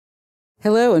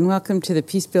Hello and welcome to the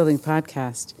Peacebuilding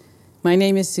Podcast. My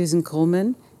name is Susan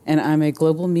Coleman, and I'm a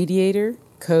global mediator,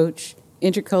 coach,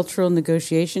 intercultural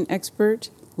negotiation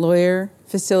expert, lawyer,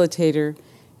 facilitator,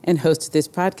 and host of this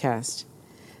podcast.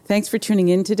 Thanks for tuning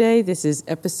in today. This is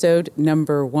episode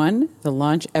number 1, the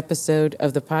launch episode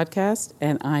of the podcast,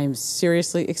 and I'm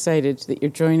seriously excited that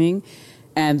you're joining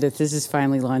and that this is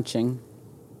finally launching.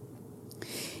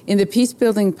 In the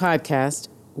Peacebuilding Podcast,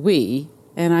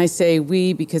 and I say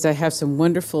we because I have some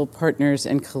wonderful partners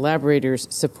and collaborators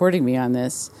supporting me on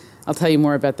this. I'll tell you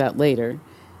more about that later.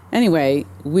 Anyway,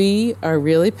 we are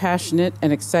really passionate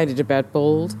and excited about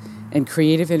bold and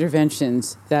creative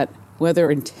interventions that,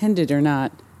 whether intended or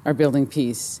not, are building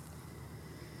peace.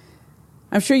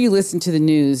 I'm sure you listen to the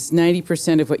news.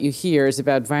 90% of what you hear is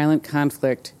about violent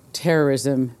conflict,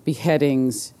 terrorism,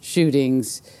 beheadings,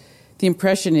 shootings. The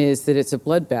impression is that it's a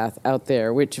bloodbath out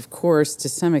there, which, of course, to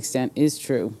some extent is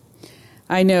true.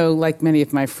 I know, like many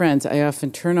of my friends, I often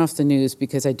turn off the news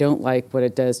because I don't like what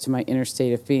it does to my inner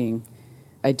state of being.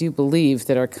 I do believe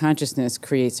that our consciousness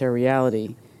creates our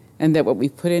reality, and that what we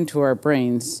put into our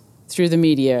brains through the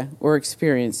media or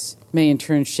experience may in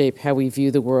turn shape how we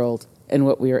view the world and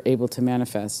what we are able to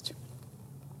manifest.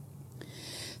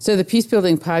 So the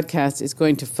Peacebuilding Podcast is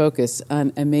going to focus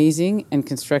on amazing and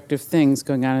constructive things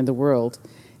going on in the world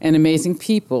and amazing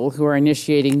people who are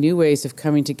initiating new ways of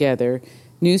coming together,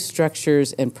 new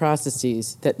structures and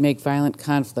processes that make violent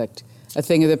conflict a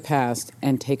thing of the past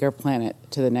and take our planet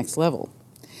to the next level.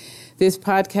 This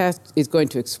podcast is going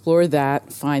to explore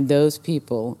that, find those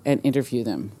people, and interview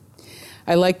them.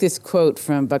 I like this quote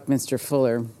from Buckminster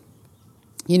Fuller.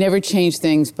 You never change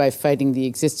things by fighting the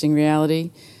existing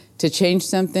reality. To change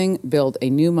something, build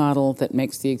a new model that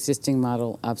makes the existing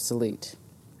model obsolete.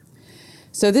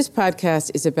 So this podcast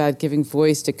is about giving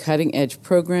voice to cutting-edge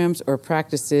programs or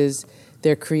practices.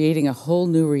 They're creating a whole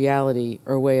new reality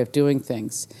or way of doing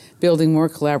things, building more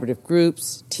collaborative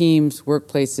groups, teams,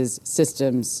 workplaces,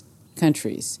 systems,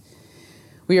 countries.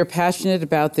 We are passionate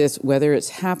about this, whether it's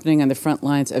happening on the front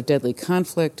lines of deadly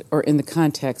conflict or in the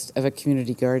context of a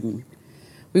community garden.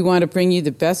 We want to bring you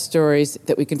the best stories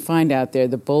that we can find out there,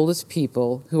 the boldest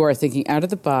people who are thinking out of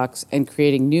the box and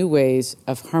creating new ways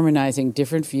of harmonizing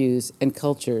different views and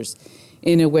cultures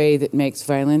in a way that makes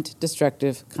violent,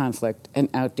 destructive conflict an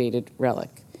outdated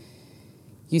relic.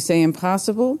 You say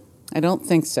impossible? I don't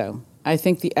think so. I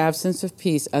think the absence of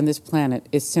peace on this planet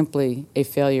is simply a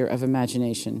failure of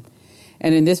imagination.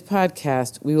 And in this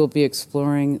podcast, we will be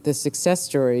exploring the success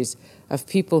stories of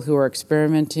people who are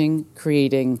experimenting,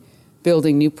 creating,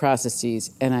 building new processes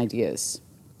and ideas.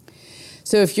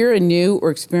 So if you're a new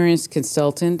or experienced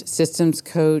consultant, systems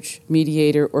coach,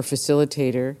 mediator, or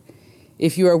facilitator,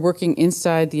 if you are working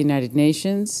inside the United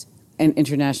Nations, an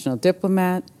international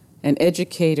diplomat, an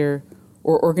educator,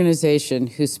 or organization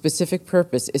whose specific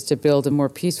purpose is to build a more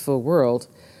peaceful world,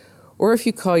 or if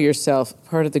you call yourself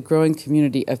part of the growing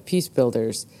community of peace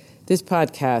builders, this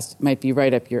podcast might be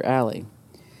right up your alley.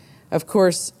 Of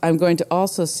course, I'm going to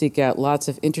also seek out lots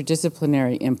of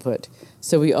interdisciplinary input,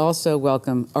 so we also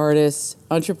welcome artists,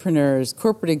 entrepreneurs,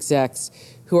 corporate execs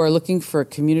who are looking for a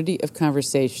community of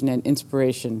conversation and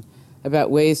inspiration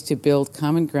about ways to build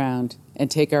common ground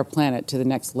and take our planet to the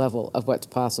next level of what's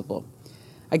possible.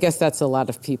 I guess that's a lot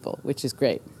of people, which is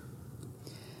great.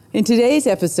 In today's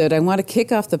episode, I want to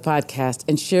kick off the podcast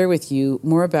and share with you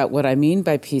more about what I mean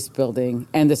by peace building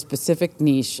and the specific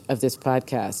niche of this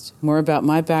podcast, more about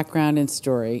my background and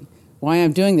story, why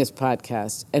I'm doing this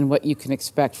podcast, and what you can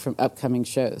expect from upcoming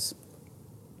shows.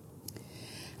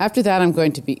 After that, I'm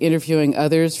going to be interviewing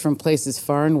others from places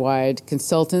far and wide,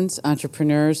 consultants,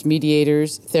 entrepreneurs,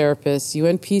 mediators, therapists,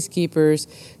 UN peacekeepers,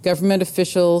 government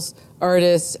officials,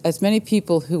 artists, as many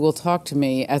people who will talk to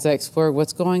me as I explore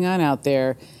what's going on out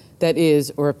there that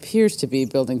is or appears to be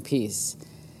building peace.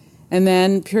 And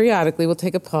then periodically we'll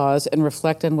take a pause and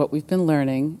reflect on what we've been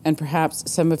learning, and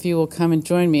perhaps some of you will come and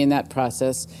join me in that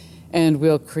process, and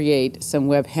we'll create some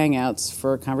web hangouts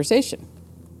for conversation.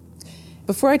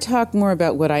 Before I talk more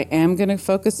about what I am going to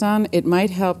focus on, it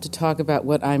might help to talk about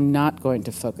what I'm not going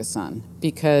to focus on,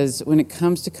 because when it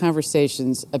comes to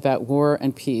conversations about war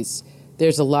and peace,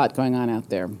 there's a lot going on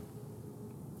out there.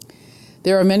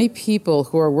 There are many people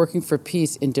who are working for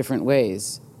peace in different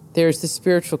ways. There's the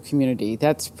spiritual community.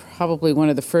 That's probably one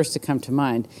of the first to come to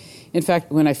mind. In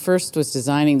fact, when I first was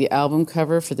designing the album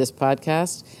cover for this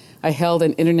podcast, I held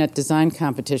an internet design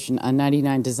competition on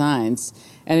 99 Designs,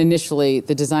 and initially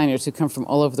the designers who come from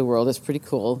all over the world, it's pretty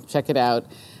cool, check it out,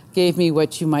 gave me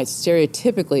what you might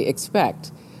stereotypically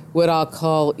expect, what I'll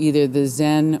call either the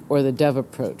Zen or the Dove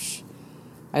approach.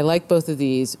 I like both of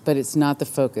these, but it's not the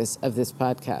focus of this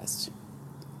podcast.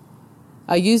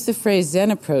 I use the phrase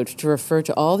Zen approach to refer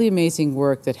to all the amazing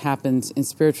work that happens in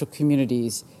spiritual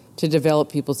communities to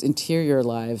develop people's interior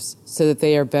lives so that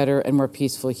they are better and more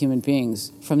peaceful human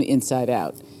beings from the inside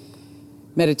out.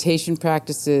 Meditation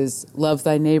practices, love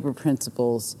thy neighbor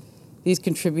principles, these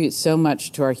contribute so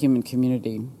much to our human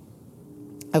community.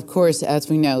 Of course, as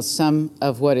we know, some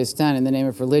of what is done in the name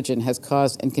of religion has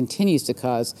caused and continues to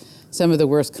cause some of the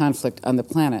worst conflict on the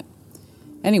planet.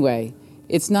 Anyway,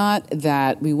 it's not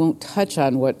that we won't touch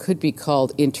on what could be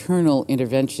called internal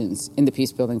interventions in the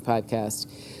Peacebuilding Podcast.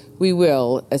 We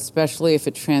will, especially if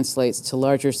it translates to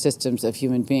larger systems of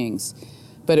human beings,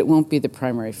 but it won't be the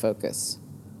primary focus.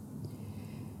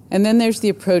 And then there's the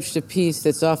approach to peace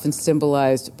that's often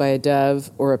symbolized by a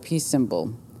dove or a peace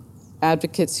symbol.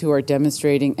 Advocates who are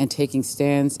demonstrating and taking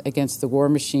stands against the war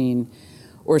machine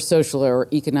or social or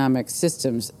economic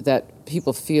systems that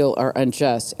people feel are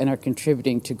unjust and are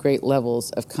contributing to great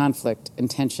levels of conflict and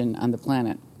tension on the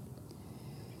planet.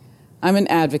 I'm an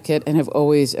advocate and have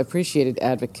always appreciated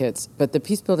advocates, but the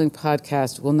Peacebuilding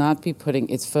Podcast will not be putting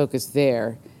its focus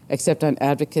there, except on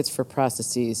advocates for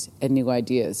processes and new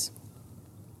ideas.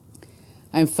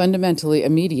 I'm fundamentally a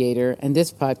mediator, and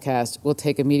this podcast will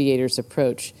take a mediator's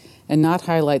approach and not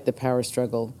highlight the power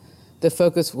struggle. The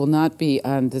focus will not be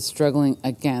on the struggling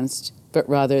against, but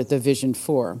rather the vision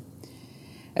for.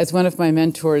 As one of my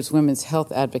mentors, women's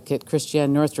health advocate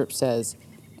Christiane Northrup says,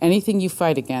 anything you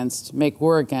fight against, make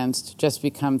war against, just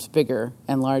becomes bigger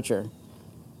and larger.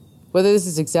 Whether this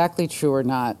is exactly true or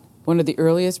not, one of the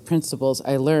earliest principles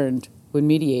I learned when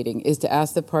mediating is to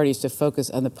ask the parties to focus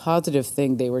on the positive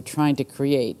thing they were trying to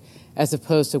create, as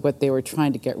opposed to what they were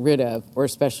trying to get rid of or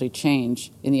especially change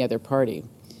in the other party.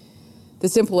 The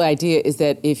simple idea is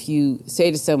that if you say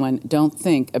to someone, don't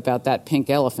think about that pink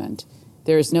elephant,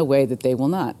 there is no way that they will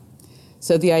not.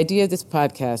 So the idea of this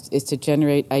podcast is to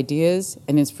generate ideas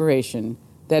and inspiration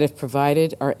that, if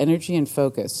provided our energy and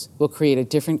focus, will create a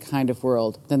different kind of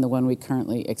world than the one we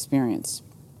currently experience.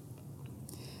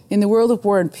 In the world of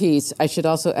war and peace, I should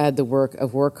also add the work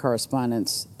of war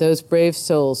correspondents, those brave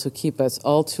souls who keep us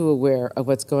all too aware of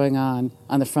what's going on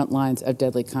the front lines of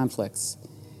deadly conflicts.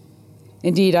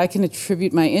 Indeed, I can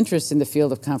attribute my interest in the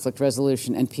field of conflict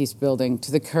resolution and peace building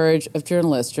to the courage of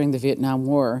journalists during the Vietnam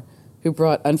War who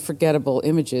brought unforgettable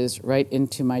images right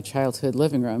into my childhood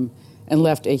living room and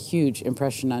left a huge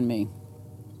impression on me.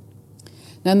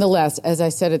 Nonetheless, as I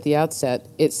said at the outset,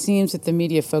 it seems that the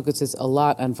media focuses a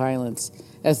lot on violence.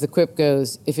 As the quip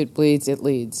goes, if it bleeds, it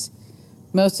leads.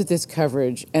 Most of this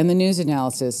coverage and the news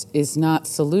analysis is not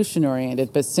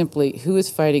solution-oriented, but simply who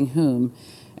is fighting whom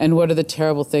and what are the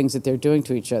terrible things that they're doing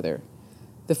to each other.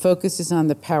 The focus is on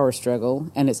the power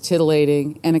struggle, and it's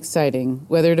titillating and exciting,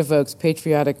 whether it evokes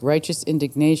patriotic righteous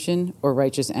indignation or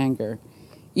righteous anger.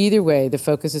 Either way, the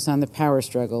focus is on the power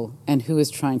struggle and who is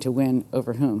trying to win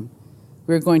over whom.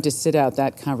 We're going to sit out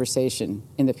that conversation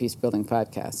in the Peacebuilding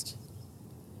Podcast.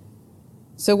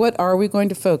 So what are we going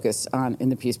to focus on in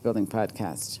the Peacebuilding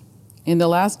Podcast? In the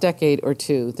last decade or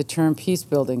two, the term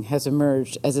peacebuilding has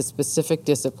emerged as a specific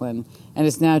discipline and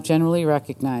is now generally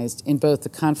recognized in both the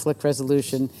conflict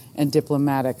resolution and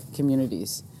diplomatic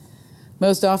communities.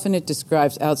 Most often it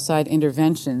describes outside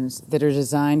interventions that are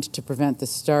designed to prevent the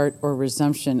start or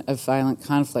resumption of violent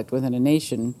conflict within a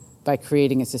nation by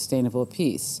creating a sustainable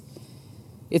peace.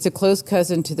 It's a close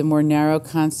cousin to the more narrow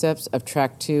concepts of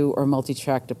track 2 or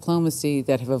multi-track diplomacy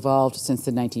that have evolved since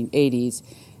the 1980s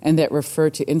and that refer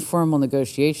to informal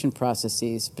negotiation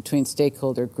processes between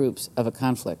stakeholder groups of a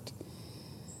conflict.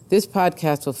 This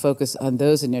podcast will focus on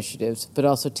those initiatives, but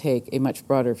also take a much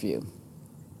broader view.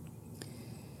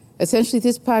 Essentially,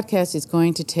 this podcast is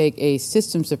going to take a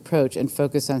systems approach and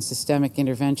focus on systemic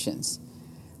interventions.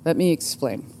 Let me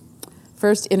explain.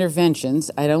 First,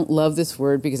 interventions. I don't love this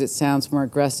word because it sounds more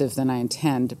aggressive than I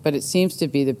intend, but it seems to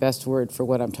be the best word for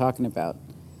what I'm talking about.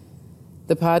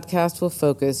 The podcast will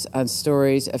focus on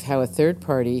stories of how a third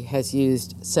party has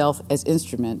used self as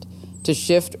instrument to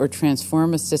shift or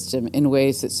transform a system in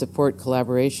ways that support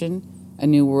collaboration, a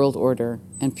new world order,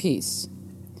 and peace.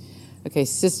 Okay,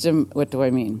 system, what do I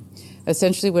mean?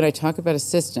 Essentially, when I talk about a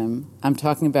system, I'm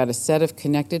talking about a set of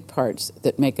connected parts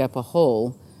that make up a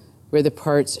whole where the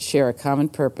parts share a common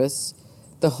purpose.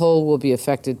 The whole will be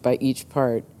affected by each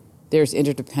part. There's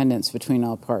interdependence between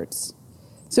all parts.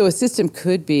 So a system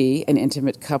could be an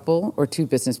intimate couple or two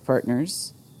business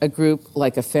partners, a group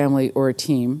like a family or a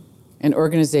team, an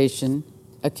organization,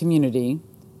 a community,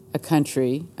 a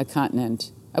country, a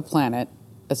continent, a planet,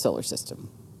 a solar system.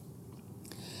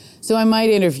 So I might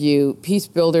interview peace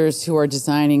builders who are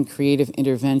designing creative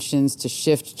interventions to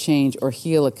shift, change, or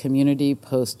heal a community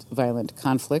post-violent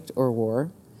conflict or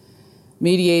war,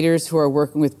 mediators who are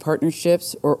working with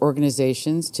partnerships or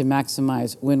organizations to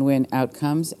maximize win-win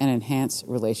outcomes and enhance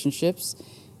relationships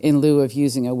in lieu of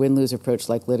using a win-lose approach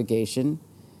like litigation,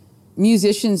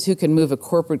 musicians who can move a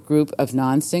corporate group of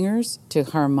non-singers to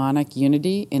harmonic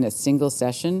unity in a single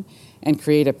session and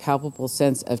create a palpable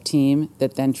sense of team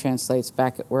that then translates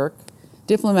back at work,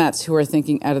 diplomats who are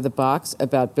thinking out of the box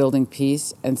about building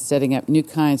peace and setting up new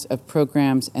kinds of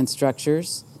programs and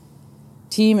structures,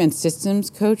 team and systems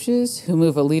coaches who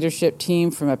move a leadership team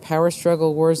from a power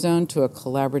struggle war zone to a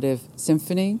collaborative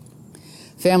symphony,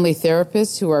 family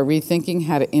therapists who are rethinking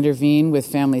how to intervene with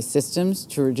family systems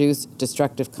to reduce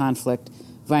destructive conflict,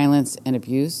 violence, and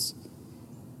abuse,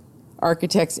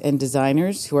 architects and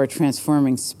designers who are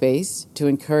transforming space to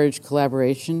encourage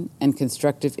collaboration and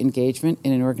constructive engagement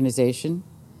in an organization,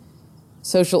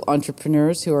 social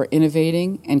entrepreneurs who are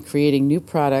innovating and creating new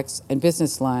products and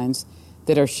business lines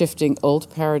that are shifting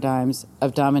old paradigms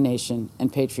of domination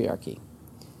and patriarchy.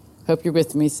 Hope you're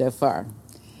with me so far.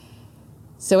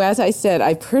 So as I said,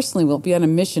 I personally will be on a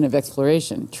mission of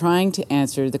exploration, trying to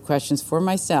answer the questions for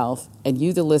myself and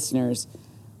you, the listeners,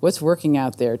 what's working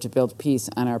out there to build peace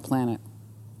on our planet.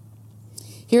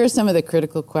 Here are some of the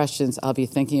critical questions I'll be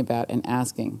thinking about and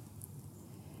asking.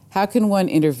 How can one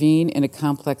intervene in a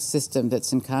complex system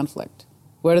that's in conflict?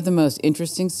 What are the most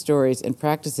interesting stories and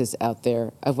practices out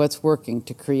there of what's working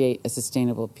to create a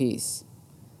sustainable peace?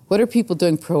 What are people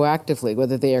doing proactively,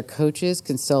 whether they are coaches,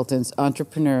 consultants,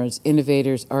 entrepreneurs,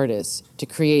 innovators, artists, to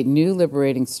create new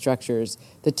liberating structures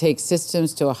that take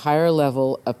systems to a higher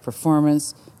level of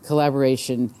performance,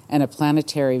 collaboration, and a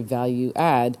planetary value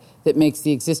add that makes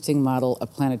the existing model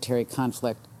of planetary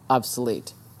conflict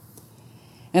obsolete?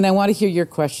 And I want to hear your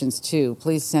questions, too.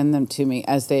 Please send them to me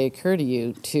as they occur to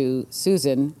you to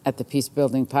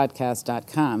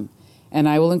Susan@thepeacebuildingpodcast.com, and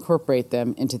I will incorporate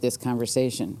them into this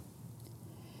conversation.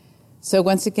 So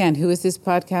once again, who is this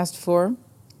podcast for?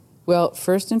 Well,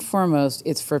 first and foremost,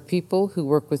 it's for people who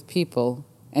work with people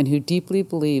and who deeply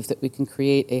believe that we can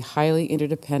create a highly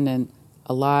interdependent,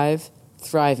 alive,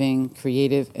 thriving,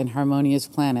 creative, and harmonious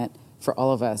planet for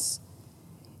all of us.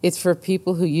 It's for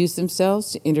people who use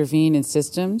themselves to intervene in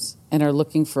systems and are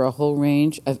looking for a whole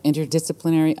range of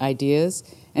interdisciplinary ideas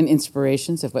and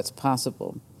inspirations of what's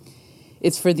possible.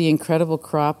 It's for the incredible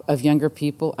crop of younger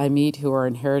people I meet who are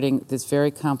inheriting this very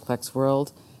complex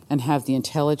world and have the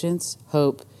intelligence,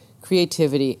 hope,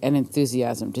 creativity, and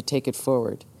enthusiasm to take it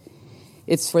forward.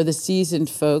 It's for the seasoned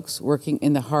folks working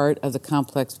in the heart of the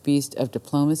complex beast of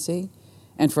diplomacy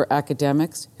and for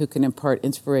academics who can impart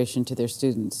inspiration to their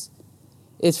students.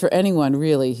 It's for anyone,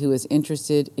 really, who is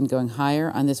interested in going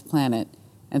higher on this planet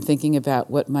and thinking about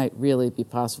what might really be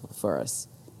possible for us.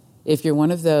 If you're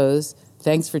one of those,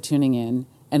 thanks for tuning in,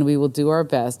 and we will do our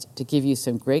best to give you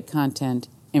some great content,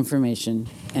 information,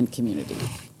 and community.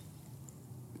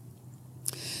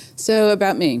 So,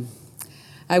 about me.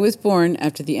 I was born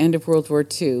after the end of World War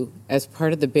II as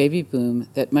part of the baby boom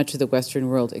that much of the Western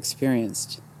world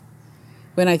experienced.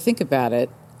 When I think about it,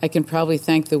 I can probably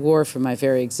thank the war for my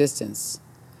very existence.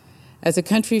 As a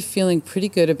country feeling pretty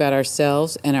good about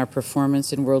ourselves and our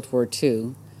performance in World War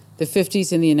II, the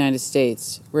 50s in the United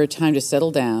States were a time to settle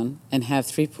down and have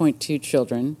 3.2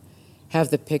 children,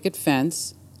 have the picket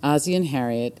fence, Ozzie and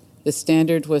Harriet. The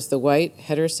standard was the white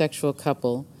heterosexual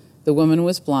couple, the woman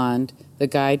was blonde, the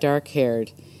guy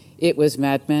dark-haired. It was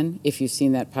Mad Men, if you've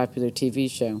seen that popular TV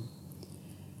show.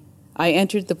 I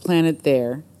entered the planet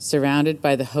there, surrounded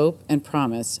by the hope and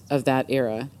promise of that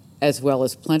era, as well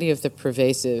as plenty of the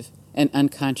pervasive and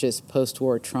unconscious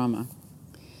post-war trauma.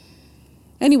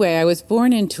 Anyway, I was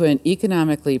born into an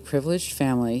economically privileged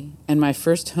family, and my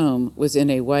first home was in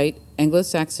a white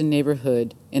Anglo-Saxon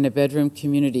neighborhood in a bedroom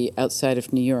community outside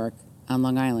of New York on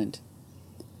Long Island.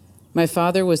 My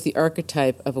father was the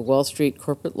archetype of a Wall Street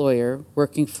corporate lawyer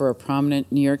working for a prominent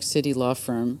New York City law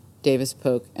firm, Davis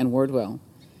Polk and Wardwell.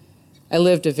 I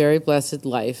lived a very blessed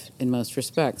life in most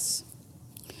respects.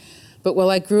 But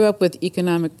while I grew up with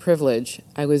economic privilege,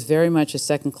 I was very much a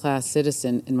second-class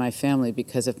citizen in my family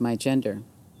because of my gender.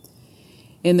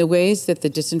 In the ways that the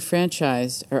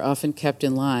disenfranchised are often kept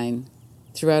in line,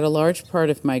 throughout a large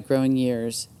part of my growing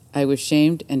years, I was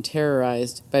shamed and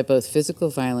terrorized by both physical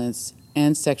violence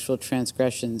and sexual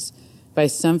transgressions by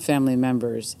some family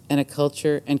members and a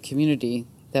culture and community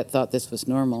that thought this was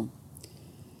normal.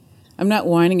 I'm not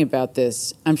whining about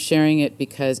this. I'm sharing it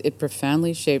because it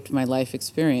profoundly shaped my life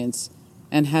experience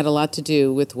and had a lot to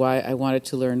do with why I wanted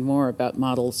to learn more about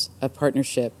models of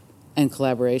partnership and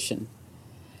collaboration.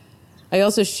 I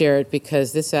also share it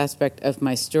because this aspect of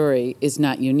my story is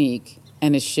not unique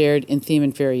and is shared in theme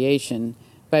and variation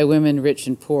by women rich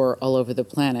and poor all over the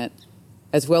planet,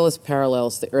 as well as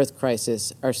parallels the Earth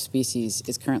crisis our species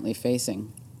is currently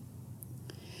facing.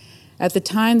 At the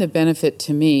time, the benefit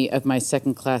to me of my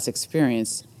second-class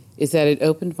experience is that it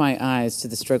opened my eyes to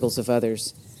the struggles of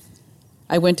others.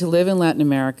 I went to live in Latin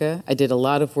America. I did a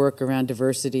lot of work around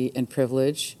diversity and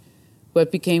privilege.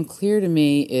 What became clear to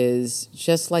me is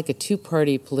just like a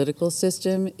two-party political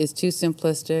system is too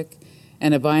simplistic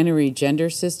and a binary gender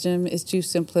system is too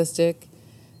simplistic,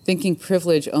 thinking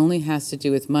privilege only has to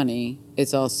do with money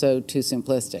is also too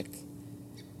simplistic.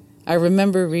 I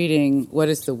remember reading What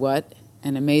is the What?,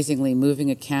 an amazingly moving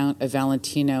account of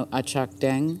Valentino Achak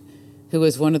Deng, who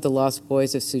was one of the lost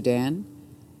boys of Sudan,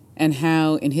 and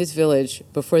how in his village,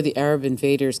 before the Arab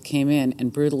invaders came in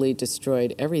and brutally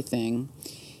destroyed everything,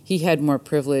 he had more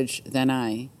privilege than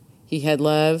I. He had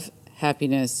love,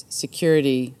 happiness,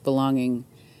 security, belonging.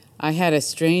 I had a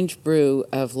strange brew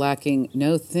of lacking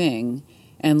no thing,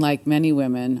 and like many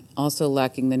women, also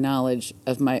lacking the knowledge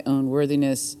of my own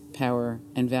worthiness, power,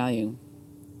 and value.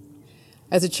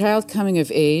 As a child coming of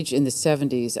age in the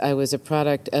 70s, I was a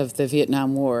product of the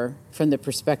Vietnam War from the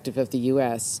perspective of the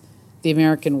U.S., the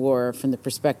American War from the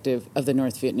perspective of the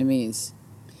North Vietnamese.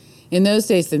 In those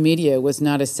days, the media was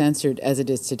not as censored as it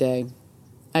is today.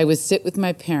 I would sit with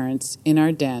my parents in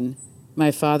our den,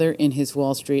 my father in his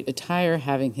Wall Street attire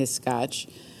having his scotch,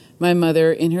 my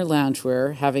mother in her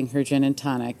loungewear having her gin and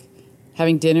tonic,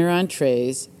 having dinner on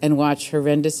trays, and watch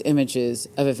horrendous images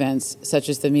of events such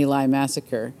as the My Lai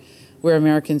massacre, where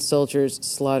American soldiers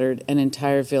slaughtered an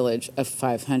entire village of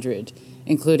 500,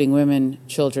 including women,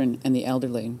 children, and the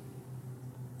elderly.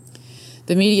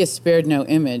 The media spared no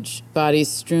image, bodies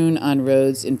strewn on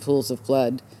roads in pools of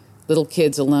blood, little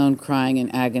kids alone crying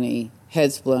in agony,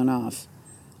 heads blown off.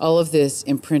 All of this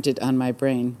imprinted on my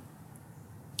brain.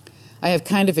 I have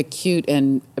kind of a cute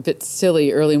and a bit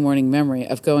silly early morning memory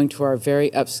of going to our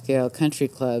very upscale country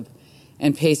club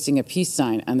and pasting a peace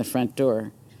sign on the front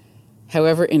door.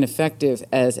 However ineffective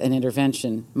as an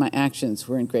intervention, my actions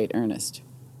were in great earnest.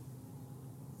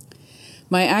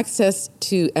 My access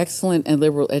to excellent and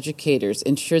liberal educators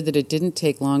ensured that it didn't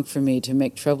take long for me to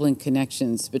make troubling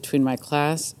connections between my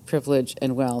class, privilege,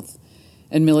 and wealth,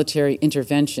 and military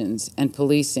interventions and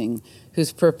policing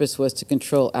whose purpose was to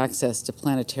control access to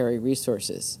planetary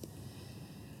resources.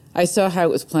 I saw how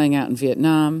it was playing out in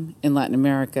Vietnam, in Latin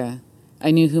America.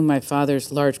 I knew who my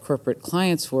father's large corporate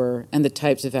clients were and the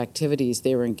types of activities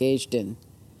they were engaged in.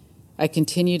 I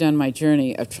continued on my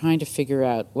journey of trying to figure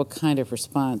out what kind of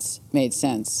response made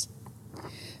sense.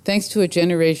 Thanks to a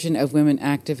generation of women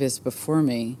activists before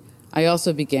me, I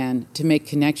also began to make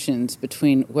connections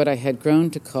between what I had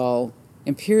grown to call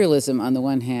imperialism on the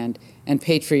one hand and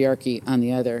patriarchy on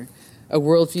the other, a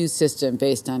worldview system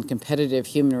based on competitive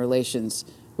human relations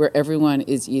where everyone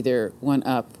is either one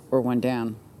up or one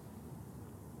down.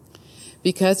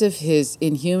 Because of his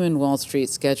inhuman Wall Street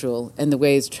schedule and the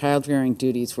ways child-rearing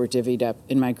duties were divvied up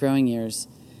in my growing years,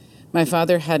 my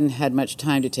father hadn't had much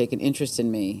time to take an interest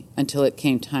in me until it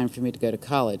came time for me to go to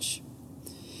college.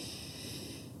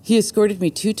 He escorted me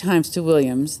 2 times to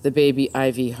Williams, the baby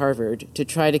Ivy Harvard, to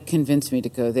try to convince me to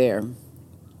go there.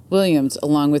 Williams,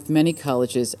 along with many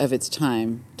colleges of its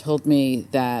time, told me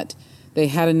that they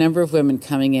had a number of women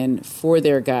coming in for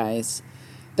their guys.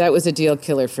 That was a deal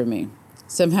killer for me.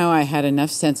 Somehow I had enough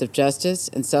sense of justice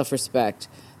and self-respect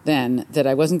then that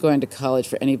I wasn't going to college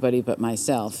for anybody but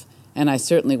myself, and I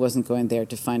certainly wasn't going there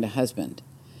to find a husband.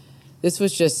 This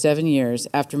was just 7 years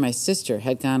after my sister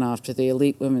had gone off to the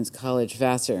elite women's college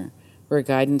Vassar, where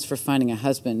guidance for finding a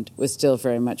husband was still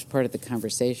very much part of the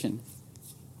conversation.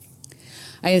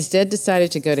 I instead decided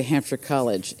to go to Hampshire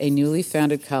College, a newly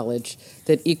founded college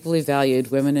that equally valued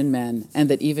women and men and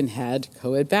that even had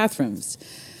co-ed bathrooms.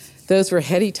 Those were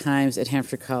heady times at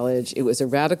Hampshire College. It was a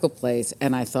radical place,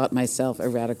 and I thought myself a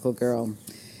radical girl.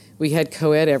 We had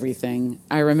co-ed everything.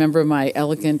 I remember my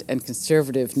elegant and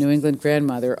conservative New England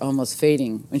grandmother almost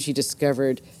fainting when she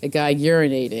discovered a guy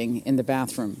urinating in the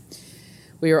bathroom.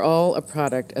 We are all a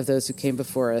product of those who came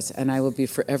before us, and I will be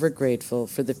forever grateful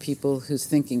for the people whose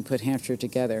thinking put Hampshire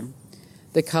together.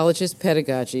 The college's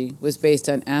pedagogy was based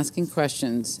on asking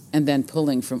questions and then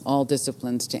pulling from all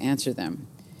disciplines to answer them.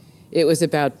 It was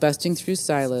about busting through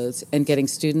silos and getting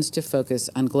students to focus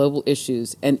on global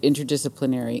issues and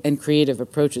interdisciplinary and creative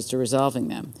approaches to resolving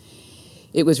them.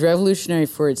 It was revolutionary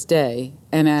for its day,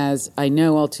 and as I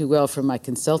know all too well from my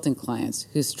consulting clients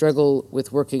who struggle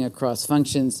with working across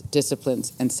functions,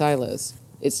 disciplines, and silos,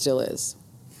 it still is.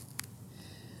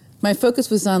 My focus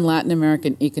was on Latin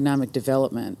American economic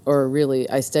development, or really,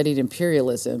 I studied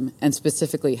imperialism and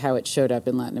specifically how it showed up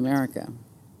in Latin America.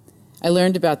 I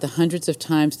learned about the hundreds of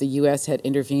times the U.S. had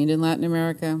intervened in Latin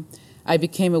America. I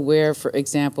became aware, for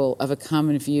example, of a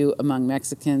common view among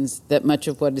Mexicans that much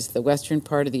of what is the western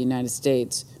part of the United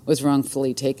States was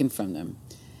wrongfully taken from them.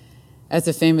 As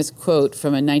a famous quote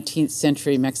from a 19th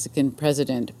century Mexican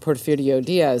president, Porfirio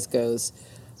Diaz, goes,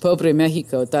 "Pobre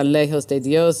México, tan lejos de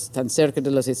Dios, tan cerca de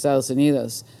los Estados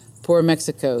Unidos." Poor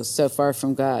Mexico, so far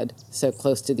from God, so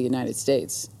close to the United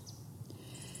States.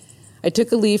 I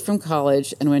took a leave from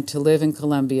college and went to live in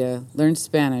Colombia, learned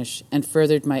Spanish, and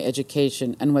furthered my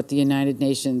education on what the United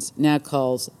Nations now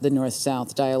calls the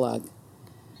North-South Dialogue.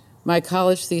 My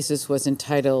college thesis was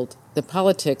entitled "The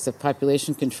Politics of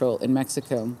Population Control in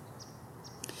Mexico."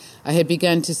 I had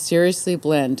begun to seriously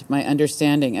blend my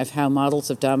understanding of how models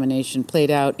of domination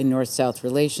played out in North-South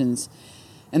relations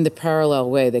and the parallel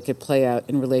way they could play out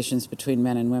in relations between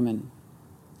men and women.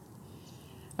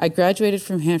 I graduated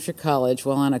from Hampshire College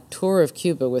while on a tour of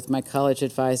Cuba with my college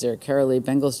advisor, Carolee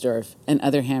Bengelsdorf, and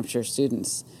other Hampshire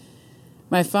students.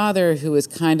 My father, who was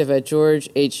kind of a George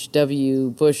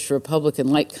H.W. Bush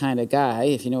Republican-like kind of guy,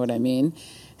 if you know what I mean,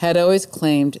 had always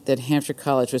claimed that Hampshire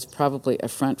College was probably a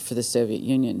front for the Soviet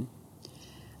Union.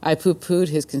 I poo-pooed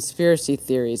his conspiracy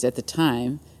theories at the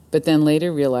time, but then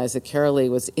later realized that Carolee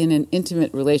was in an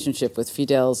intimate relationship with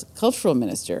Fidel's cultural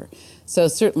minister, so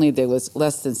certainly there was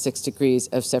less than 6 degrees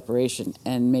of separation,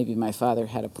 and maybe my father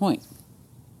had a point.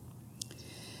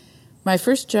 My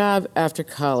first job after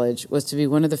college was to be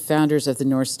one of the founders of the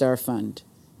North Star Fund.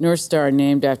 North Star,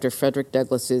 named after Frederick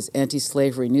Douglass's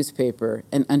anti-slavery newspaper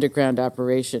and underground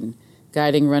operation,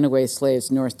 guiding runaway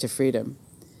slaves north to freedom.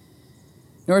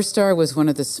 North Star was one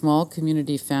of the small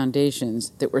community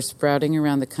foundations that were sprouting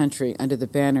around the country under the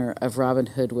banner of Robin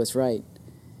Hood Was Right.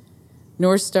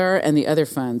 North Star and the other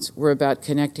funds were about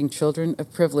connecting children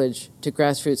of privilege to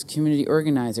grassroots community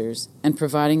organizers and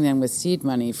providing them with seed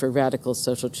money for radical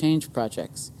social change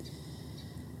projects.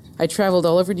 I traveled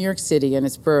all over New York City and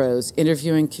its boroughs,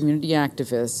 interviewing community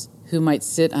activists who might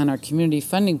sit on our community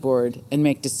funding board and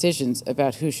make decisions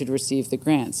about who should receive the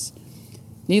grants.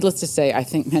 Needless to say, I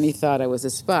think many thought I was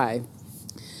a spy.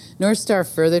 North Star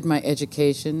furthered my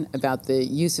education about the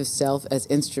use of self as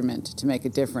instrument to make a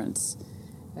difference.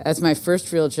 As my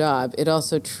first real job, it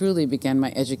also truly began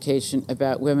my education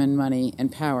about women, money,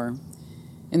 and power.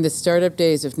 In the startup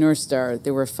days of North Star,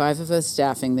 there were 5 of us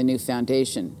staffing the new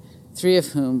foundation, 3 of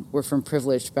whom were from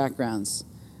privileged backgrounds.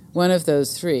 One of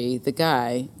those 3, the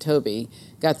guy, Toby,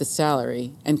 got the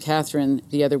salary, and Catherine,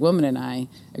 the other woman, and I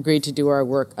agreed to do our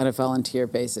work on a volunteer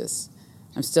basis.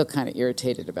 I'm still kind of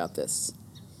irritated about this.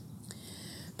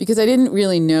 Because I didn't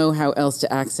really know how else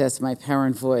to access my power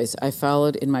and voice, I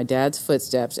followed in my dad's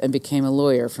footsteps and became a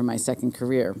lawyer for my second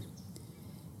career.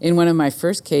 In one of my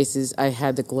first cases, I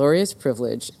had the glorious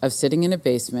privilege of sitting in a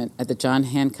basement at the John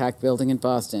Hancock Building in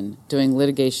Boston doing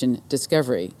litigation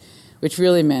discovery, which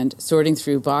really meant sorting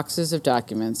through boxes of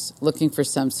documents, looking for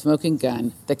some smoking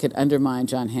gun that could undermine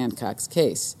John Hancock's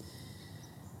case.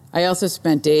 I also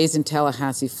spent days in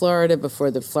Tallahassee, Florida,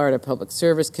 before the Florida Public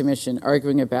Service Commission,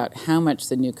 arguing about how much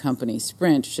the new company,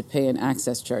 Sprint, should pay in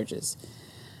access charges.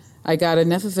 I got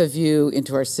enough of a view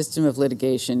into our system of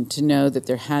litigation to know that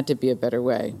there had to be a better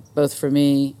way, both for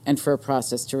me and for a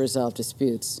process to resolve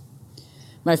disputes.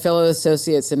 My fellow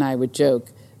associates and I would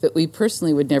joke that we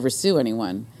personally would never sue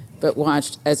anyone, but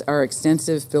watched as our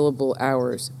extensive billable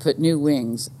hours put new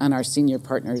wings on our senior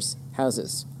partners'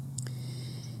 houses.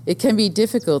 It can be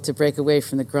difficult to break away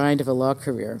from the grind of a law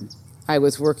career. I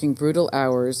was working brutal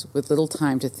hours with little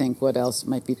time to think what else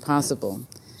might be possible.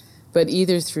 But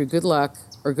either through good luck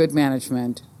or good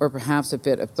management, or perhaps a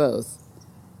bit of both,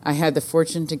 I had the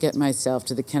fortune to get myself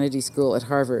to the Kennedy School at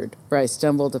Harvard, where I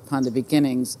stumbled upon the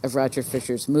beginnings of Roger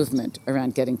Fisher's movement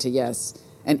around getting to yes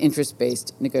and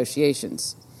interest-based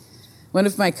negotiations. One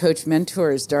of my coach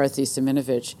mentors, Dorothy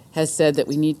Siminovich, has said that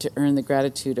we need to earn the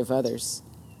gratitude of others.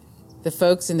 The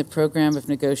folks in the program of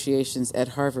negotiations at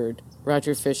Harvard,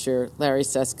 Roger Fisher, Larry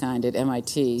Susskind at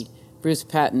MIT, Bruce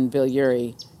Patton, Bill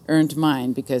Urey, earned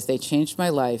mine because they changed my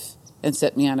life and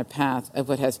set me on a path of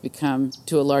what has become,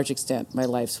 to a large extent, my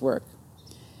life's work.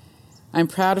 I'm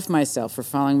proud of myself for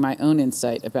following my own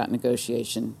insight about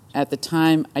negotiation. At the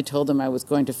time, I told them I was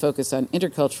going to focus on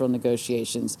intercultural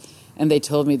negotiations, and they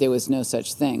told me there was no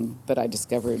such thing, but I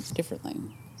discovered differently.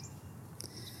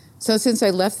 So since I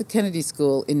left the Kennedy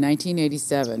School in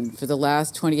 1987, for the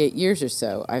last 28 years or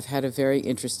so, I've had a very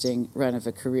interesting run of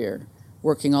a career,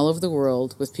 working all over the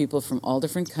world with people from all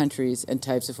different countries and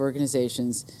types of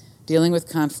organizations, dealing with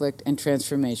conflict and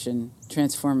transformation,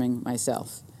 transforming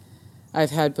myself. I've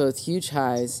had both huge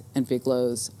highs and big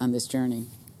lows on this journey.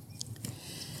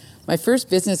 My first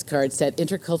business card said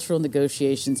intercultural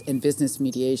negotiations and business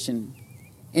mediation.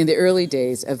 In the early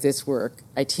days of this work,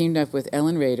 I teamed up with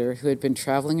Ellen Rader, who had been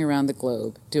traveling around the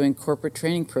globe doing corporate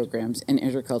training programs in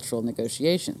intercultural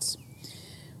negotiations.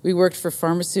 We worked for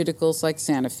pharmaceuticals like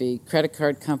Sanofi, credit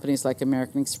card companies like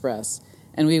American Express,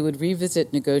 and we would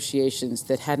revisit negotiations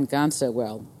that hadn't gone so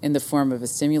well in the form of a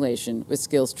simulation with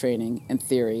skills training and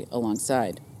theory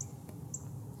alongside.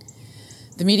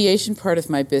 The mediation part of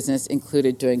my business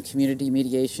included doing community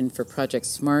mediation for Project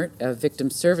SMART, a victim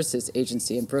services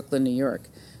agency in Brooklyn, New York,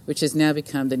 which has now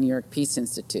become the New York Peace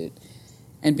Institute,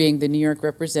 and being the New York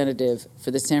representative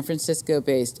for the San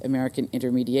Francisco-based American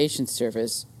Intermediation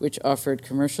Service, which offered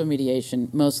commercial mediation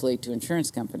mostly to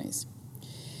insurance companies.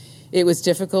 It was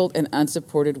difficult and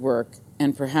unsupported work,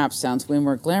 and perhaps sounds way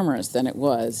more glamorous than it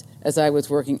was, as I was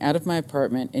working out of my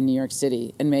apartment in New York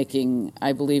City and making,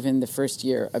 I believe in the first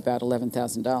year, about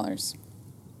 $11,000.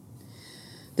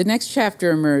 The next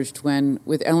chapter emerged when,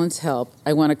 with Ellen's help,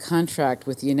 I won a contract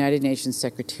with the United Nations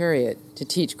Secretariat to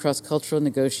teach cross-cultural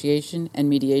negotiation and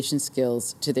mediation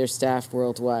skills to their staff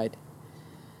worldwide.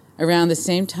 Around the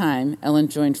same time, Ellen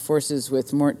joined forces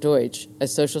with Mort Deutsch, a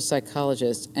social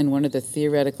psychologist and one of the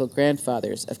theoretical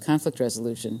grandfathers of conflict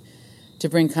resolution, to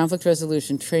bring conflict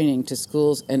resolution training to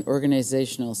schools and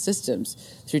organizational systems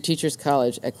through Teachers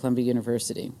College at Columbia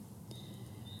University.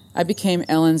 I became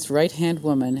Ellen's right-hand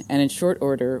woman, and in short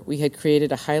order, we had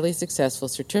created a highly successful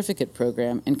certificate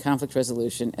program in conflict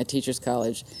resolution at Teachers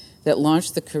College that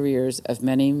launched the careers of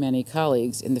many, many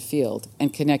colleagues in the field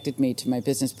and connected me to my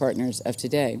business partners of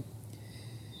today.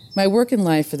 My work in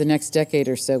life for the next decade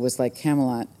or so was like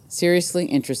Camelot, seriously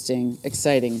interesting,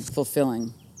 exciting,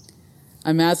 fulfilling.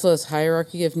 On Maslow's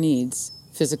hierarchy of needs,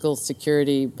 physical,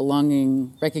 security,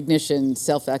 belonging, recognition,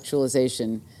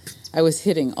 self-actualization, I was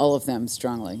hitting all of them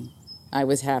strongly. I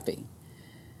was happy.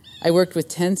 I worked with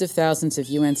tens of thousands of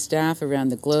UN staff around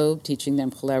the globe, teaching them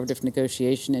collaborative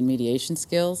negotiation and mediation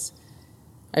skills.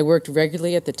 I worked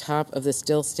regularly at the top of the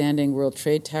still-standing World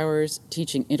Trade Towers,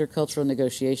 teaching intercultural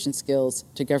negotiation skills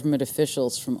to government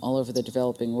officials from all over the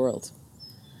developing world.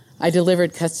 I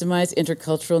delivered customized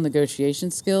intercultural negotiation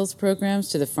skills programs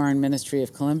to the Foreign Ministry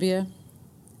of Colombia.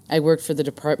 I worked for the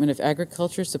Department of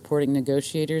Agriculture, supporting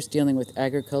negotiators dealing with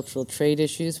agricultural trade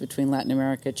issues between Latin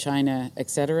America, China,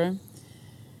 etc.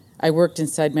 I worked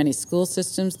inside many school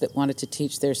systems that wanted to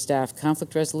teach their staff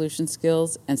conflict resolution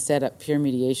skills and set up peer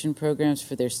mediation programs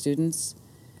for their students.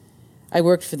 I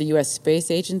worked for the U.S.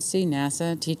 Space Agency,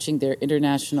 NASA, teaching their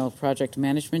international project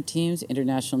management teams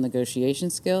international negotiation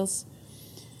skills.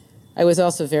 I was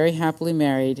also very happily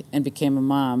married and became a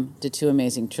mom to two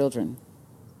amazing children.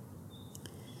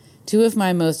 Two of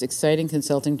my most exciting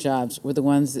consulting jobs were the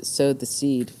ones that sowed the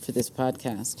seed for this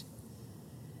podcast.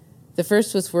 The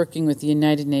first was working with the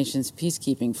United Nations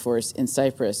Peacekeeping Force in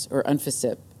Cyprus, or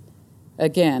UNFICYP.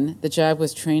 Again, the job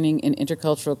was training in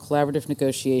intercultural collaborative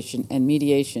negotiation and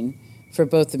mediation for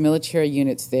both the military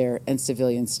units there and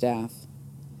civilian staff.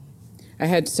 I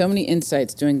had so many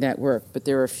insights doing that work, but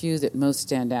there are a few that most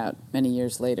stand out many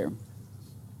years later.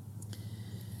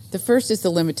 The first is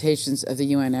the limitations of the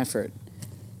UN effort.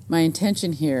 My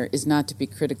intention here is not to be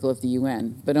critical of the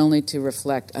UN, but only to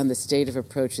reflect on the state of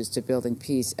approaches to building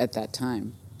peace at that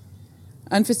time.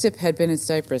 UNFICYP had been in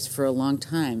Cyprus for a long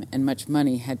time, and much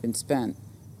money had been spent,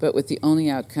 but with the only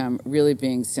outcome really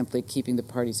being simply keeping the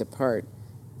parties apart,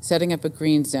 setting up a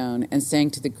green zone and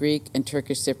saying to the Greek and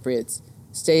Turkish Cypriots,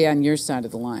 stay on your side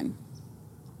of the line.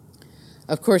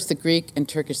 Of course, the Greek and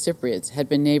Turkish Cypriots had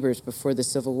been neighbors before the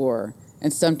Civil War,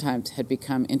 and sometimes had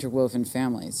become interwoven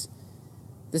families.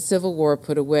 The Civil War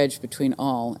put a wedge between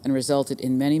all and resulted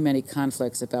in many, many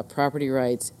conflicts about property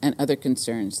rights and other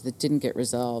concerns that didn't get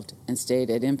resolved and stayed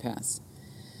at impasse.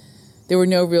 There were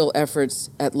no real efforts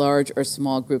at large or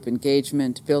small group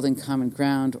engagement, building common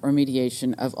ground, or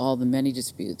mediation of all the many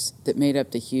disputes that made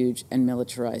up the huge and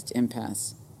militarized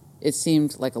impasse. It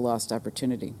seemed like a lost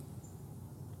opportunity.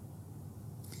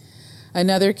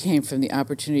 Another came from the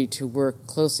opportunity to work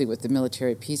closely with the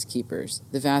military peacekeepers,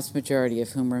 the vast majority of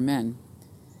whom were men.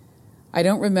 I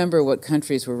don't remember what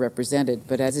countries were represented,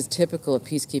 but as is typical of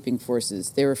peacekeeping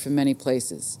forces, they were from many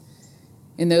places.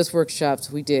 In those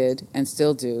workshops, we did, and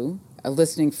still do, a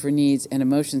listening for needs and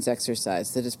emotions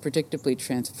exercise that is predictably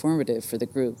transformative for the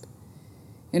group.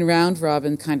 In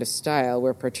round-robin kind of style,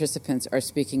 where participants are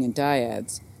speaking in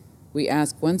dyads, we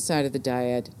ask one side of the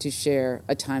dyad to share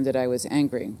a time that I was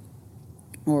angry,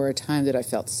 or a time that I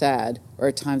felt sad, or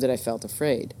a time that I felt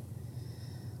afraid.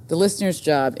 The listener's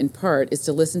job, in part, is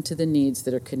to listen to the needs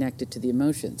that are connected to the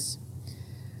emotions.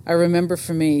 I remember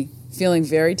for me feeling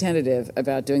very tentative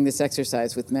about doing this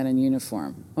exercise with men in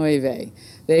uniform. Oy vey,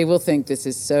 they will think this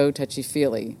is so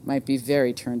touchy-feely, might be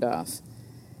very turned off.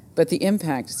 But the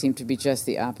impact seemed to be just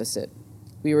the opposite.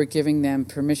 We were giving them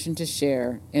permission to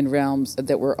share in realms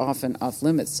that were often off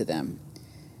limits to them.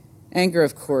 Anger,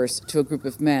 of course, to a group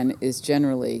of men is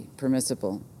generally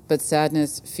permissible, but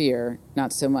sadness, fear,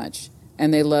 not so much,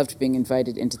 and they loved being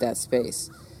invited into that space,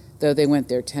 though they went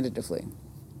there tentatively.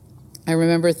 I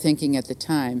remember thinking at the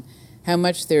time how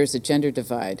much there is a gender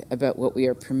divide about what we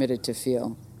are permitted to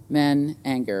feel: men,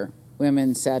 anger;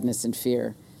 women, sadness and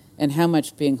fear; and how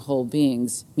much being whole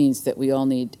beings means that we all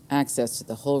need access to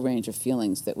the whole range of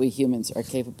feelings that we humans are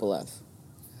capable of.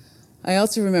 I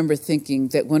also remember thinking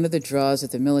that one of the draws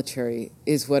of the military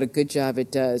is what a good job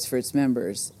it does for its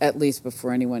members, at least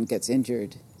before anyone gets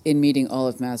injured, in meeting all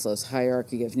of Maslow's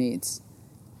hierarchy of needs.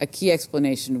 A key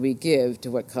explanation we give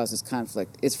to what causes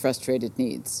conflict is frustrated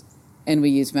needs, and we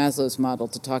use Maslow's model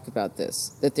to talk about this,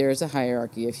 that there is a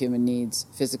hierarchy of human needs: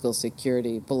 physical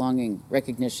security, belonging,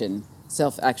 recognition,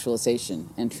 self-actualization,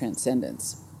 and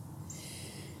transcendence.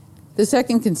 The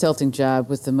second consulting job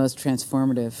was the most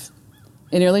transformative.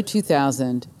 In early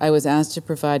 2000, I was asked to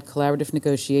provide collaborative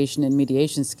negotiation and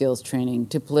mediation skills training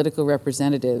to political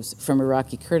representatives from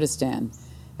Iraqi Kurdistan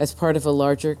as part of a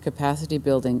larger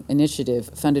capacity-building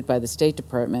initiative funded by the State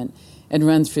Department and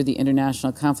run through the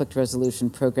International Conflict Resolution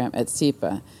Program at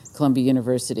CEPA, Columbia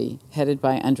University, headed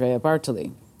by Andrea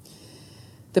Bartoli.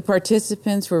 The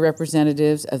participants were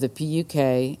representatives of the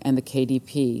PUK and the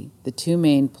KDP, the two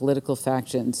main political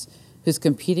factions whose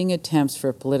competing attempts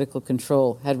for political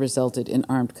control had resulted in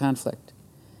armed conflict.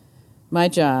 My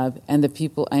job, and the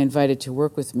people I invited to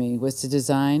work with me, was to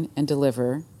design and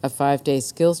deliver a 5-day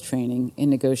skills training in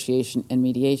negotiation and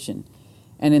mediation,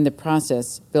 and in the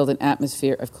process, build an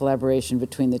atmosphere of collaboration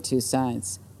between the two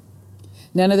sides.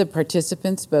 None of the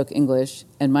participants spoke English,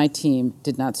 and my team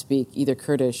did not speak either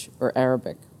Kurdish or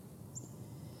Arabic.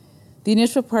 The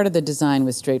initial part of the design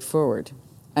was straightforward.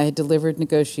 I had delivered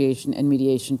negotiation and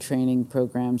mediation training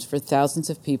programs for thousands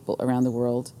of people around the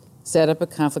world, set up a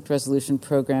conflict resolution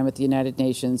program at the United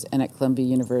Nations and at Columbia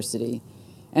University,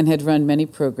 and had run many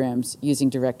programs using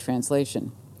direct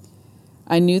translation.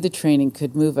 I knew the training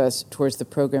could move us towards the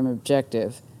program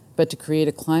objective, but to create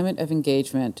a climate of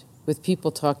engagement with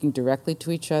people talking directly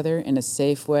to each other in a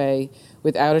safe way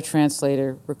without a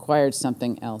translator required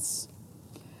something else.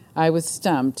 I was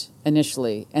stumped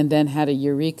initially and then had a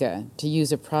eureka to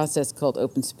use a process called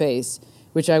open space,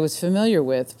 which I was familiar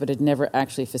with but had never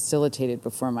actually facilitated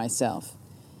before myself.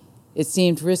 It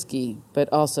seemed risky,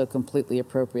 but also completely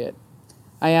appropriate.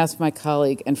 I asked my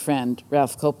colleague and friend,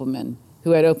 Ralph Coleman,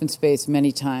 who had open space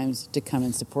many times, to come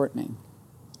and support me.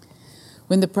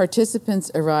 When the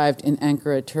participants arrived in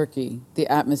Ankara, Turkey, the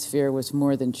atmosphere was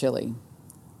more than chilly.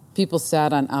 People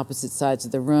sat on opposite sides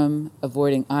of the room,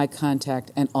 avoiding eye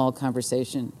contact and all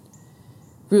conversation.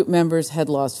 Group members had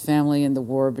lost family in the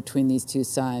war between these two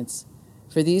sides.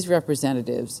 For these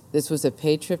representatives, this was a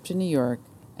paid trip to New York,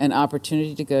 an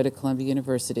opportunity to go to Columbia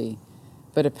University,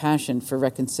 but a passion for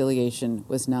reconciliation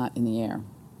was not in the air.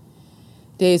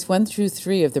 Days 1 through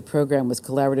 3 of the program was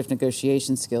collaborative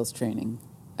negotiation skills training.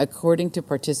 According to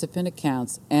participant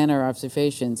accounts and our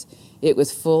observations, it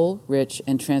was full, rich,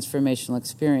 and transformational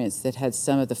experience that had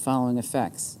some of the following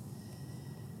effects.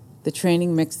 The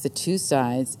training mixed the two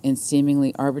sides in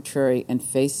seemingly arbitrary and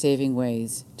face-saving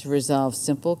ways to resolve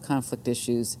simple conflict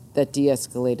issues that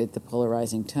de-escalated the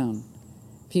polarizing tone.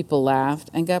 People laughed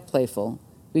and got playful.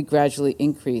 We gradually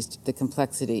increased the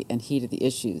complexity and heat of the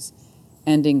issues,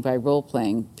 ending by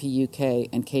role-playing PUK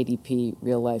and KDP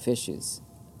real-life issues.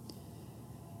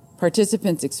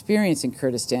 Participants' experience in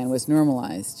Kurdistan was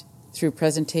normalized. Through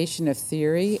presentation of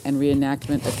theory and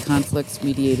reenactment of conflicts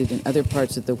mediated in other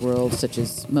parts of the world, such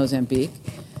as Mozambique,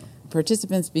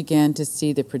 participants began to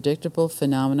see the predictable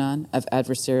phenomenon of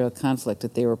adversarial conflict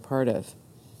that they were part of.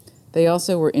 They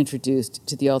also were introduced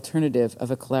to the alternative of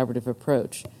a collaborative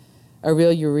approach, a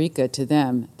real eureka to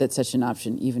them that such an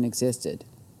option even existed.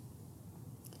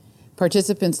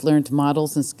 Participants learned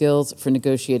models and skills for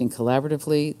negotiating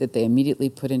collaboratively that they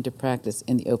immediately put into practice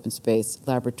in the open space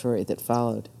laboratory that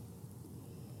followed.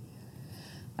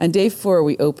 On day 4,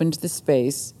 we opened the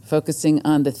space, focusing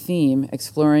on the theme,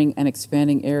 exploring and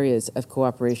expanding areas of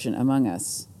cooperation among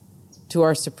us. To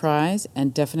our surprise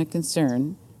and definite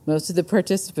concern, most of the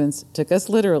participants took us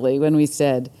literally when we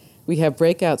said, "We have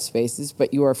breakout spaces,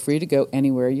 but you are free to go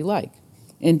anywhere you like."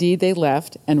 Indeed, they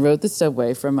left and rode the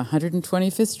subway from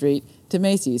 125th Street to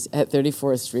Macy's at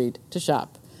 34th Street to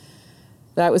shop.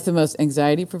 That was the most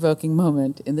anxiety-provoking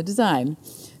moment in the design.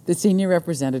 The senior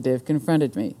representative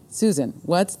confronted me. "Susan,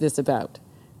 what's this about?"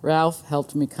 Ralph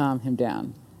helped me calm him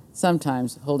down.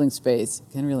 Sometimes holding space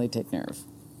can really take nerve.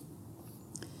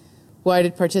 Why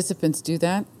did participants do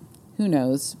that? Who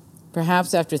knows?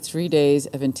 Perhaps after 3 days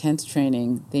of intense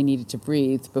training, they needed to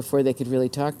breathe before they could really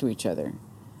talk to each other.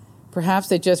 Perhaps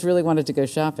they just really wanted to go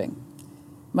shopping.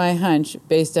 My hunch,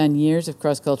 based on years of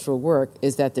cross-cultural work,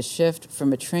 is that the shift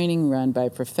from a training run by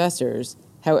professors,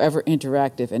 however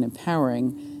interactive and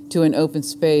empowering, to an open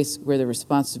space where the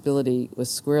responsibility was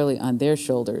squarely on their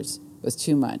shoulders was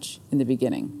too much in the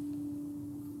beginning.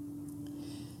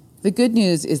 The good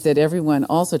news is that everyone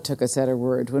also took us at our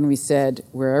word when we said,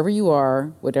 wherever you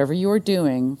are, whatever you are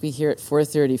doing, be here at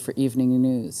 4:30 for evening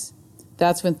news.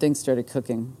 That's when things started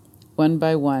cooking. One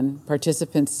by one,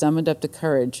 participants summoned up the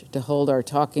courage to hold our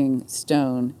talking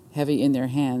stone heavy in their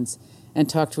hands and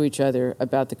talk to each other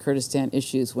about the Kurdistan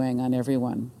issues weighing on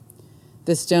everyone.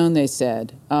 The stone, they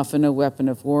said, often a weapon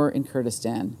of war in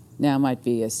Kurdistan, now might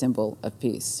be a symbol of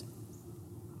peace.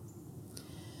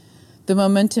 The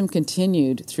momentum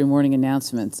continued through morning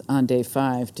announcements on day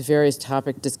 5 to various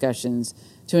topic discussions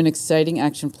to an exciting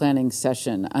action planning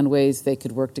session on ways they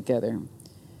could work together.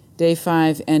 Day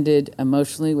 5 ended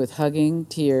emotionally with hugging,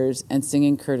 tears, and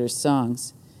singing Kurdish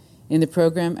songs. In the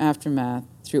program aftermath,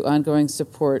 through ongoing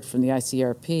support from the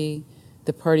ICRP,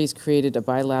 the parties created a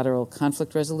bilateral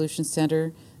conflict resolution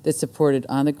center that supported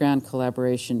on-the-ground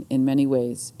collaboration in many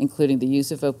ways, including the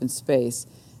use of open space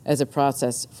as a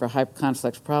process for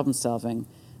high-conflict problem-solving,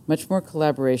 much more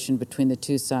collaboration between the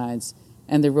two sides,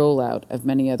 and the rollout of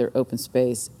many other open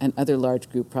space and other large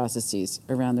group processes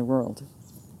around the world.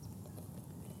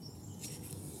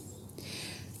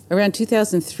 Around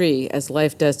 2003, as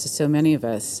life does to so many of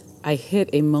us, I hit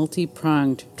a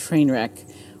multi-pronged train wreck,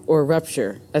 or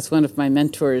rupture, as one of my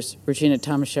mentors, Regina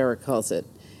Thomashauer, calls it.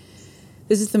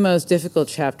 This is the most difficult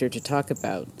chapter to talk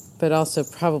about, but also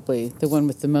probably the one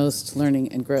with the most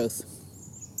learning and growth.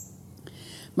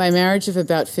 My marriage of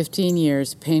about 15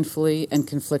 years painfully and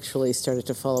conflictually started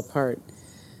to fall apart.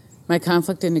 My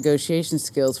conflict and negotiation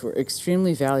skills were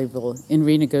extremely valuable in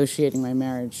renegotiating my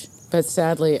marriage, but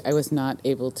sadly I was not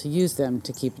able to use them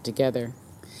to keep it together.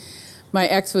 My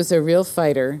ex was a real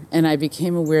fighter, and I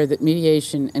became aware that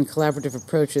mediation and collaborative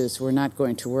approaches were not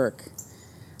going to work.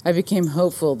 I became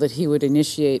hopeful that he would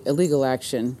initiate a legal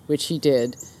action, which he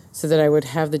did, so that I would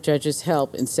have the judge's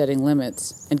help in setting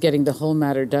limits and getting the whole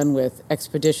matter done with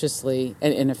expeditiously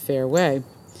and in a fair way.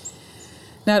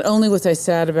 Not only was I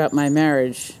sad about my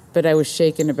marriage, but I was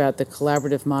shaken about the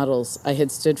collaborative models I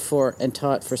had stood for and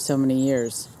taught for so many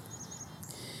years.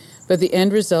 But the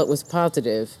end result was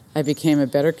positive. I became a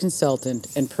better consultant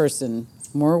and person,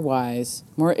 more wise,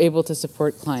 more able to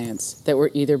support clients that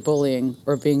were either bullying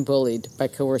or being bullied by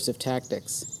coercive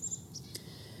tactics.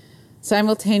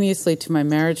 Simultaneously to my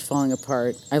marriage falling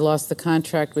apart, I lost the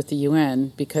contract with the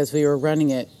UN because we were running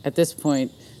it, at this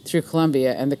point, through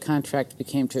Columbia, and the contract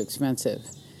became too expensive.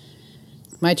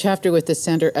 My chapter with the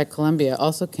center at Columbia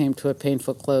also came to a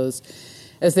painful close,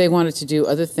 as they wanted to do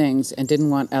other things and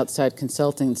didn't want outside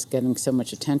consultants getting so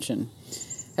much attention.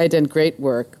 I had done great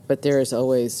work, but there is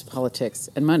always politics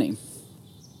and money.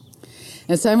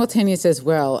 And simultaneous as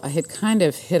well, I had kind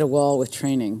of hit a wall with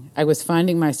training. I was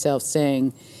finding myself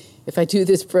saying, if I do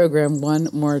this program one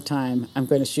more time, I'm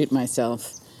going to shoot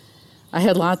myself. I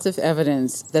had lots of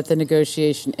evidence that the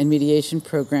negotiation and mediation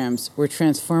programs were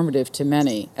transformative to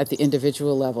many at the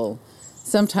individual level,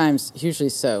 sometimes hugely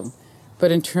so.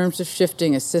 But in terms of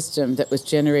shifting a system that was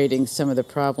generating some of the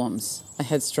problems, I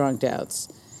had strong doubts.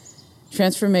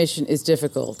 Transformation is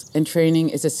difficult, and training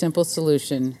is a simple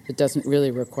solution that doesn't really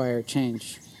require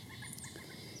change.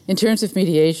 In terms of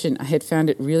mediation, I had found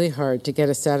it really hard to get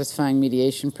a satisfying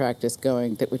mediation practice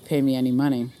going that would pay me any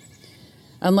money.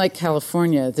 Unlike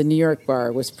California, the New York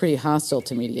bar was pretty hostile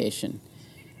to mediation.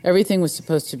 Everything was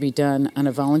supposed to be done on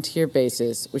a volunteer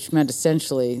basis, which meant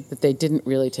essentially that they didn't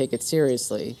really take it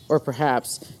seriously, or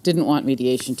perhaps didn't want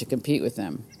mediation to compete with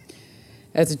them.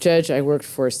 As a judge I worked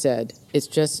for said, it's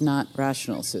just not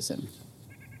rational, Susan.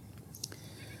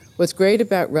 What's great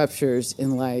about ruptures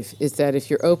in life is that if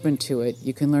you're open to it,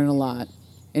 you can learn a lot.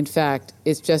 In fact,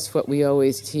 it's just what we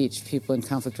always teach people in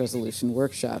conflict resolution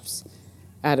workshops.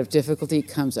 Out of difficulty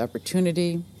comes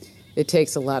opportunity. It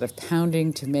takes a lot of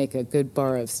pounding to make a good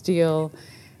bar of steel.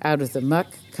 Out of the muck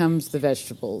comes the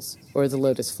vegetables, or the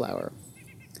lotus flower.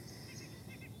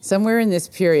 Somewhere in this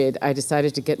period, I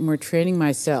decided to get more training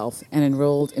myself and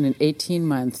enrolled in an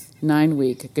 18-month,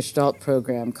 9-week Gestalt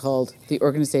program called the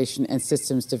Organization and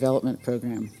Systems Development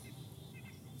Program.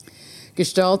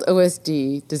 Gestalt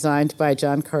OSD, designed by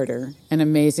John Carter, an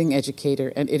amazing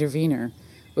educator and intervener,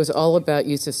 was all about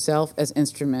use of self as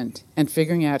instrument and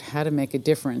figuring out how to make a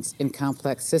difference in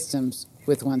complex systems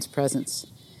with one's presence.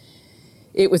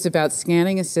 It was about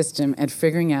scanning a system and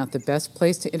figuring out the best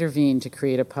place to intervene to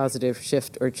create a positive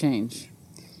shift or change.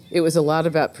 It was a lot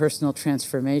about personal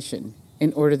transformation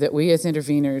in order that we as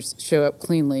interveners show up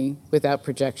cleanly without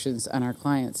projections on our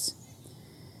clients.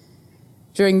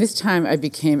 During this time, I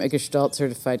became a Gestalt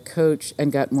certified coach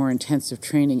and got more intensive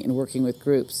training in working with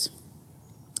groups.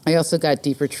 I also got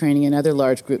deeper training in other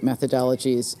large group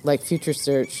methodologies like future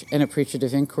search and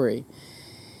appreciative inquiry.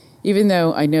 Even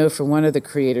though I know from one of the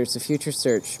creators of Future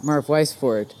Search, Marv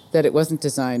Weisford, that it wasn't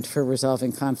designed for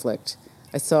resolving conflict,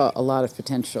 I saw a lot of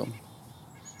potential.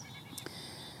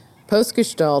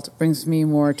 Post-Gestalt brings me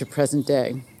more to present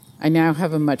day. I now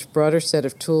have a much broader set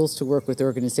of tools to work with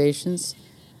organizations.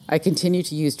 I continue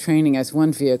to use training as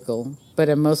one vehicle, but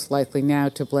am most likely now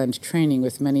to blend training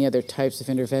with many other types of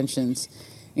interventions,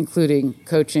 including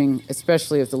coaching,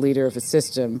 especially of the leader of a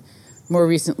system, more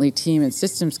recently team and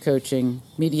systems coaching,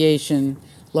 mediation,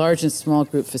 large and small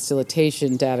group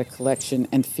facilitation, data collection,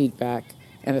 and feedback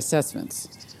and assessments.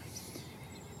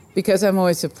 Because I'm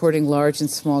always supporting large and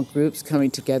small groups coming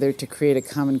together to create a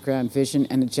common ground vision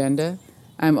and agenda,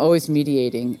 I'm always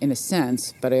mediating in a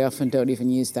sense, but I often don't even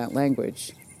use that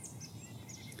language.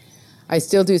 I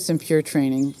still do some pure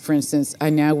training. For instance, I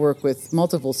now work with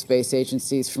multiple space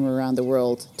agencies from around the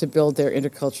world to build their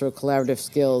intercultural collaborative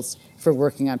skills for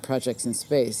working on projects in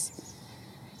space.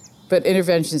 But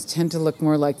interventions tend to look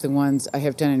more like the ones I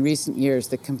have done in recent years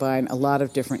that combine a lot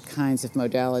of different kinds of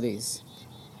modalities.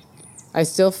 I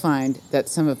still find that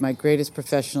some of my greatest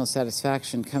professional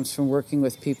satisfaction comes from working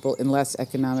with people in less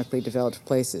economically developed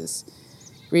places.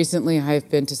 Recently, I have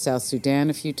been to South Sudan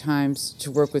a few times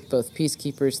to work with both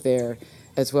peacekeepers there,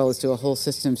 as well as do a whole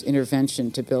systems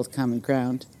intervention to build common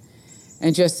ground.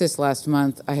 And just this last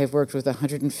month, I have worked with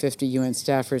 150 UN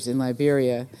staffers in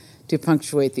Liberia to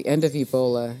punctuate the end of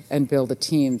Ebola and build a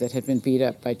team that had been beat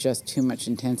up by just too much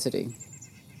intensity.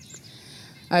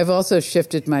 I've also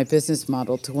shifted my business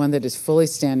model to one that is fully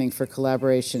standing for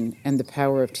collaboration and the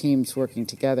power of teams working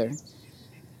together.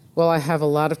 While I have a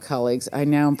lot of colleagues, I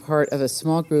now am part of a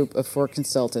small group of 4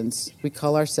 consultants. We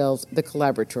call ourselves the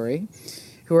Collaboratory,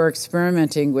 who are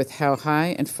experimenting with how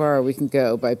high and far we can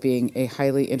go by being a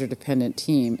highly interdependent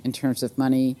team in terms of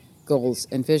money, goals,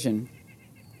 and vision.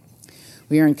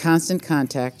 We are in constant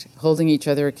contact, holding each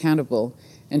other accountable,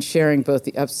 and sharing both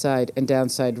the upside and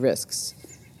downside risks.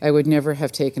 I would never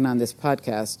have taken on this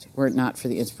podcast were it not for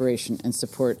the inspiration and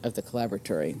support of the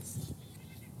Collaboratory.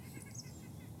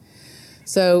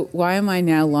 So why am I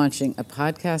now launching a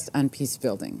podcast on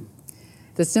peacebuilding?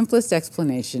 The simplest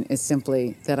explanation is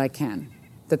simply that I can.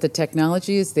 That the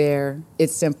technology is there,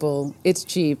 it's simple, it's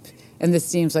cheap, and this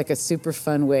seems like a super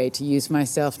fun way to use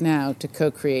myself now to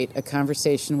co-create a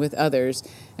conversation with others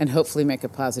and hopefully make a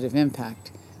positive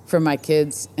impact for my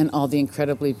kids and all the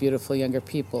incredibly beautiful younger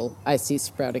people I see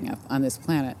sprouting up on this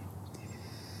planet.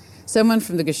 Someone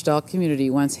from the Gestalt community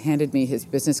once handed me his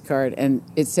business card, and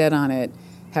it said on it,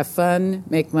 "Have fun,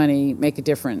 make money, make a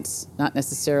difference," not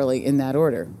necessarily in that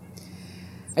order.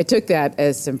 I took that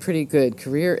as some pretty good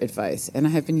career advice, and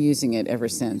I have been using it ever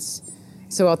since.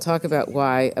 So I'll talk about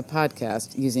why a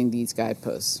podcast using these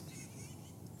guideposts.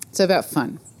 It's about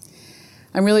fun.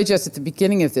 I'm really just at the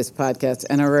beginning of this podcast,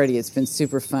 and already it's been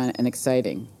super fun and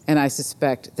exciting, and I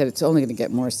suspect that it's only going to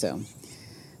get more so.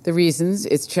 The reasons: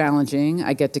 it's challenging,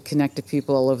 I get to connect to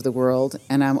people all over the world,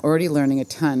 and I'm already learning a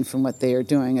ton from what they are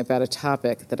doing about a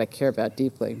topic that I care about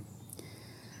deeply.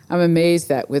 I'm amazed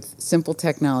that with simple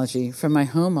technology from my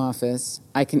home office,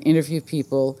 I can interview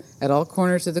people at all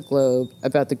corners of the globe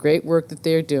about the great work that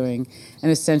they are doing and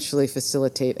essentially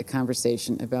facilitate a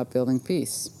conversation about building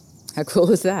peace. How cool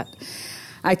is that?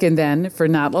 I can then, for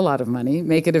not a lot of money,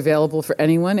 make it available for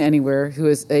anyone, anywhere who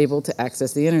is able to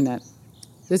access the internet.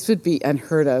 This would be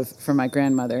unheard of for my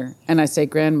grandmother, and I say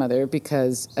grandmother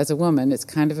because, as a woman, it's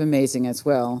kind of amazing as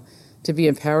well to be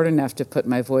empowered enough to put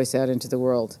my voice out into the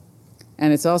world.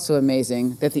 And it's also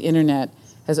amazing that the internet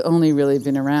has only really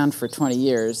been around for 20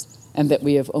 years and that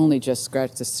we have only just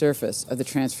scratched the surface of the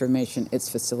transformation it's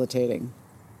facilitating.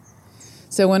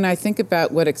 So when I think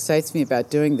about what excites me about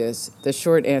doing this, the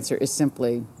short answer is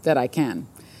simply that I can.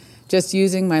 Just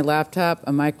using my laptop,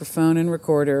 a microphone and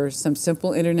recorder, some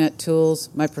simple internet tools,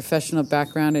 my professional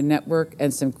background and network,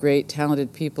 and some great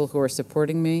talented people who are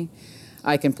supporting me,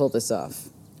 I can pull this off.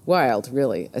 Wild,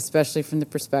 really, especially from the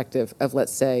perspective of,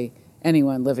 let's say,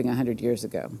 anyone living 100 years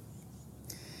ago.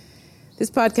 This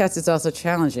podcast is also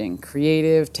challenging,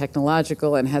 creative,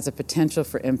 technological, and has a potential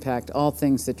for impact, all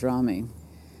things that draw me.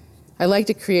 I like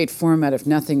to create form out of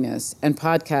nothingness, and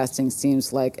podcasting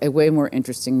seems like a way more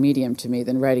interesting medium to me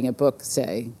than writing a book,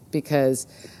 say, because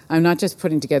I'm not just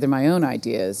putting together my own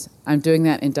ideas, I'm doing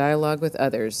that in dialogue with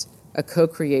others, a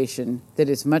co-creation that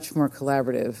is much more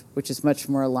collaborative, which is much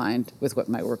more aligned with what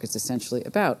my work is essentially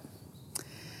about.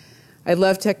 I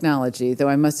love technology, though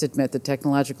I must admit the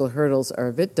technological hurdles are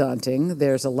a bit daunting.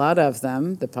 There's a lot of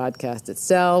them: the podcast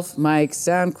itself, mics,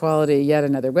 sound quality, yet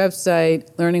another website,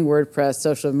 learning WordPress,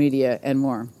 social media, and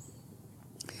more.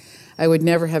 I would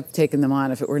never have taken them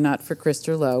on if it were not for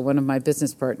Krister Lowe, one of my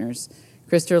business partners.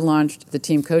 Krister launched the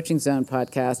Team Coaching Zone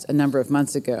podcast a number of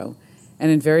months ago, and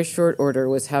in very short order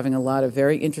was having a lot of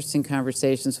very interesting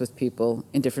conversations with people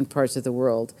in different parts of the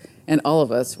world, and all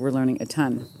of us were learning a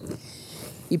ton.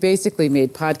 He basically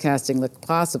made podcasting look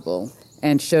possible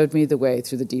and showed me the way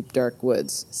through the deep, dark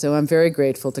woods. So I'm very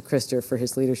grateful to Krister for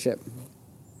his leadership.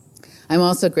 I'm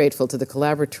also grateful to the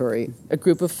Collaboratory, a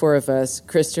group of 4 of us,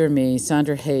 Krister, me,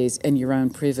 Sandra Hayes, and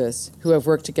Yaron Privis, who have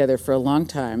worked together for a long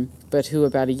time, but who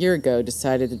about a year ago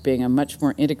decided that being a much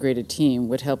more integrated team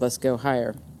would help us go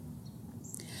higher.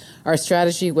 Our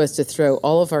strategy was to throw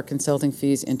all of our consulting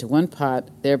fees into one pot,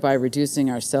 thereby reducing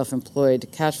our self-employed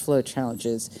cash flow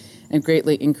challenges and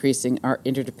greatly increasing our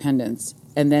interdependence,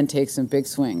 and then take some big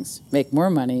swings, make more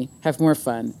money, have more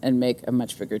fun, and make a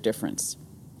much bigger difference.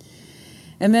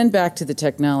 And then back to the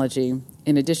technology.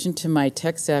 In addition to my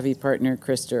tech-savvy partner,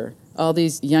 Krister, all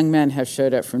these young men have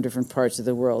showed up from different parts of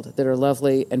the world that are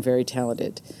lovely and very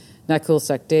talented. Nakul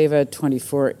Sakdeva,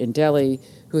 24, in Delhi,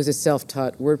 who is a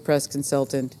self-taught WordPress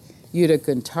consultant; Yuda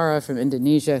Guntara from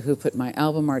Indonesia, who put my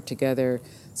album art together;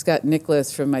 Scott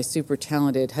Nicholas from my super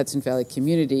talented Hudson Valley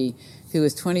community, who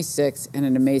is 26 and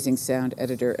an amazing sound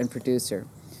editor and producer.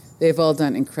 They've all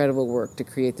done incredible work to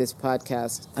create this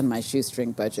podcast on my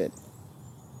shoestring budget.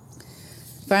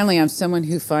 Finally, I'm someone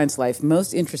who finds life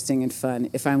most interesting and fun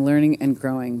if I'm learning and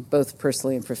growing, both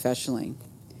personally and professionally.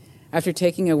 After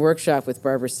taking a workshop with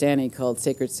Barbara Stanny called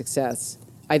Sacred Success,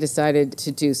 I decided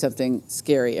to do something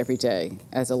scary every day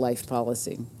as a life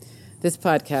policy. This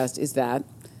podcast is that.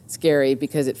 Scary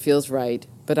because it feels right,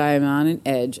 but I am on an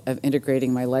edge of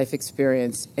integrating my life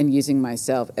experience and using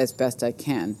myself as best I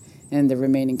can in the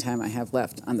remaining time I have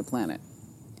left on the planet.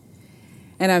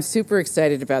 And I'm super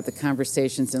excited about the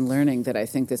conversations and learning that I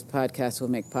think this podcast will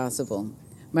make possible.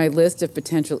 My list of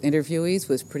potential interviewees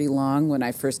was pretty long when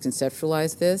I first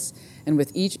conceptualized this, and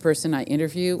with each person I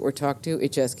interview or talk to,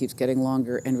 it just keeps getting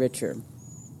longer and richer.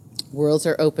 Worlds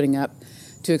are opening up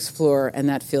to explore, and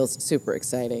that feels super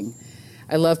exciting.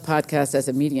 I love podcasts as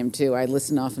a medium, too. I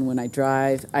listen often when I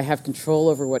drive. I have control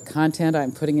over what content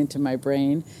I'm putting into my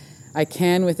brain. I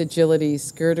can, with agility,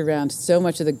 skirt around so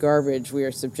much of the garbage we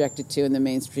are subjected to in the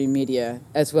mainstream media,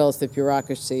 as well as the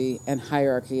bureaucracy and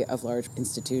hierarchy of large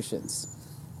institutions.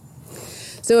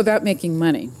 So about making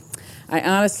money. I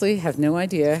honestly have no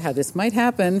idea how this might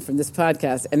happen from this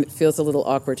podcast, and it feels a little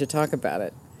awkward to talk about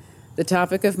it. The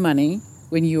topic of money,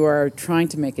 when you are trying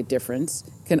to make a difference,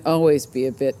 can always be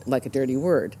a bit like a dirty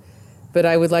word. But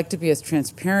I would like to be as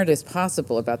transparent as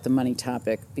possible about the money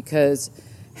topic, because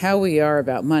how we are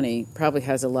about money probably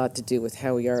has a lot to do with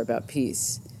how we are about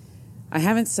peace. I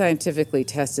haven't scientifically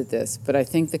tested this, but I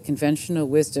think the conventional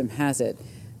wisdom has it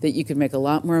that you can make a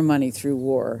lot more money through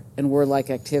war and warlike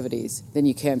activities than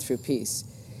you can through peace.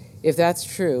 If that's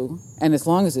true, and as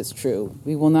long as it's true,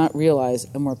 we will not realize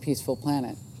a more peaceful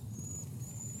planet.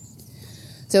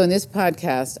 So in this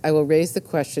podcast, I will raise the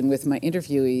question with my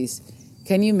interviewees,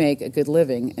 can you make a good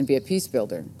living and be a peace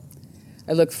builder?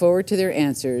 I look forward to their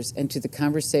answers and to the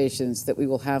conversations that we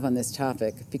will have on this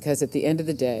topic, because at the end of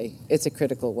the day, it's a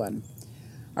critical one.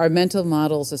 Our mental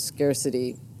models of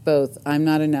scarcity, both I'm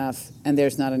not enough and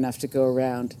there's not enough to go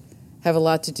around, have a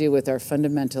lot to do with our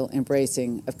fundamental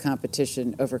embracing of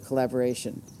competition over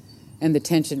collaboration. And the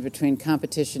tension between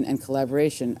competition and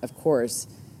collaboration, of course,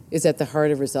 is at the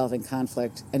heart of resolving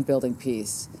conflict and building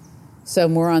peace. So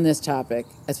more on this topic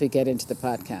as we get into the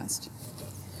podcast.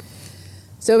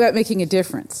 So about making a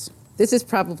difference. This is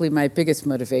probably my biggest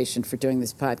motivation for doing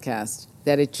this podcast,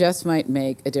 that it just might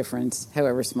make a difference,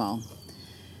 however small.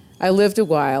 I lived a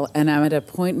while, and I'm at a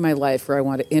point in my life where I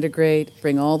want to integrate,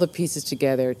 bring all the pieces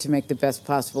together to make the best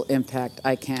possible impact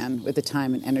I can with the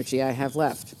time and energy I have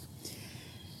left.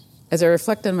 As I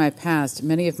reflect on my past,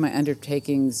 many of my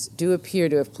undertakings do appear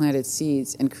to have planted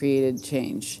seeds and created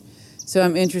change. So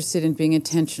I'm interested in being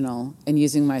intentional and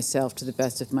using myself to the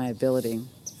best of my ability.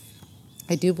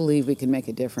 I do believe we can make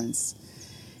a difference.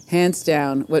 Hands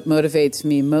down, what motivates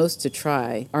me most to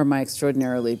try are my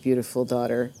extraordinarily beautiful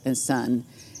daughter and son,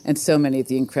 and so many of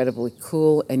the incredibly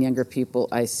cool and younger people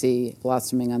I see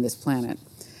blossoming on this planet.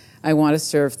 I want to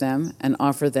serve them and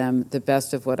offer them the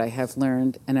best of what I have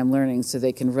learned and am learning so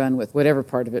they can run with whatever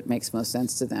part of it makes most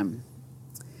sense to them.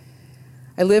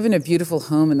 I live in a beautiful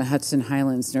home in the Hudson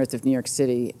Highlands north of New York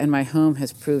City, and my home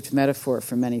has proved metaphor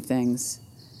for many things.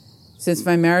 Since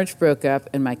my marriage broke up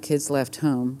and my kids left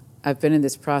home, I've been in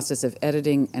this process of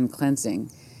editing and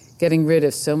cleansing, getting rid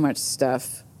of so much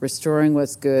stuff, restoring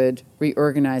what's good,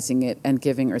 reorganizing it, and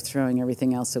giving or throwing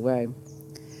everything else away.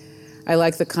 I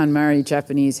like the KonMari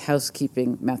Japanese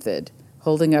housekeeping method,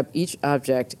 holding up each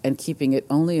object and keeping it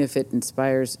only if it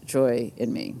inspires joy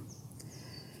in me.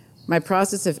 My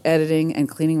process of editing and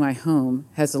cleaning my home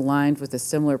has aligned with a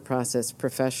similar process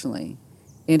professionally,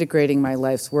 integrating my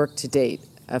life's work to date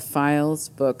of files,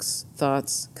 books,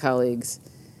 thoughts, colleagues.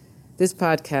 This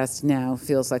podcast now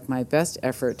feels like my best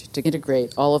effort to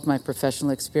integrate all of my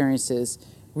professional experiences,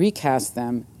 recast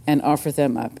them, and offer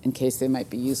them up in case they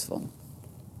might be useful.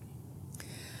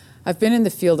 I've been in the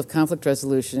field of conflict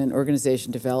resolution and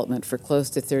organization development for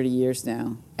close to 30 years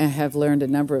now, and have learned a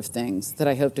number of things that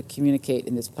I hope to communicate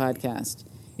in this podcast,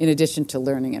 in addition to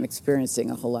learning and experiencing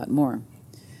a whole lot more.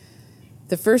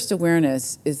 The first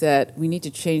awareness is that we need to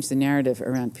change the narrative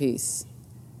around peace.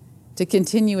 To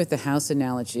continue with the house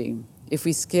analogy, if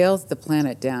we scaled the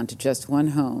planet down to just one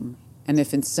home, and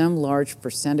if in some large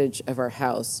percentage of our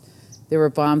house there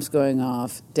were bombs going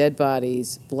off, dead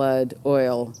bodies, blood,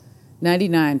 oil,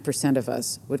 99% of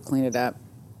us would clean it up.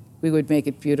 We would make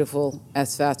it beautiful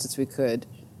as fast as we could.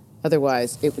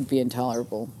 Otherwise, it would be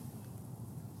intolerable.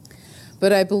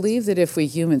 But I believe that if we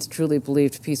humans truly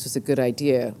believed peace was a good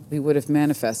idea, we would have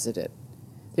manifested it.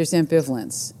 There's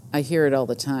ambivalence. I hear it all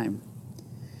the time.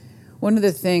 One of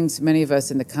the things many of us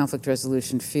in the conflict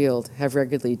resolution field have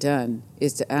regularly done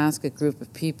is to ask a group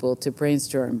of people to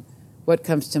brainstorm what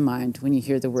comes to mind when you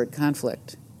hear the word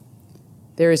conflict.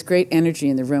 There is great energy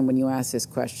in the room when you ask this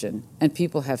question, and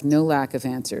people have no lack of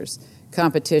answers.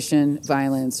 Competition,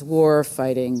 violence, war,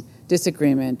 fighting,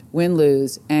 disagreement,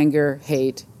 win-lose, anger,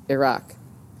 hate, Iraq.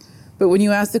 But when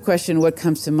you ask the question, what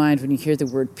comes to mind when you hear the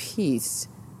word peace,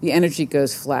 the energy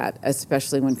goes flat,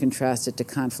 especially when contrasted to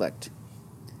conflict.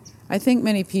 I think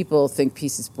many people think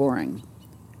peace is boring.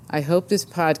 I hope this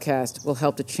podcast will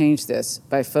help to change this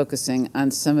by focusing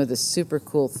on some of the super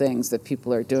cool things that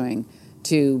people are doing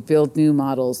to build new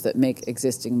models that make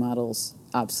existing models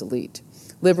obsolete,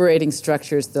 liberating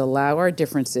structures that allow our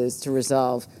differences to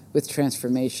resolve with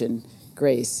transformation,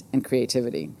 grace, and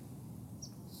creativity.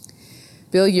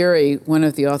 Bill Urey, one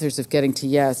of the authors of Getting to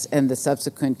Yes and the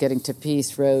subsequent Getting to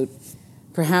Peace, wrote,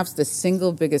 "Perhaps the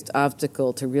single biggest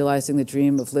obstacle to realizing the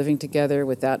dream of living together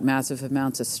without massive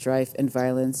amounts of strife and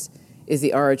violence is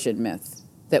the origin myth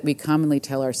that we commonly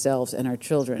tell ourselves and our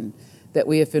children, that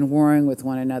we have been warring with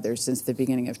one another since the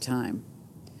beginning of time."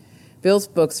 Bill's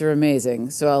books are amazing,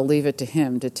 so I'll leave it to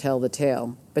him to tell the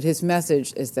tale, but his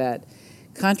message is that,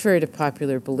 contrary to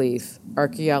popular belief,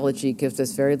 archaeology gives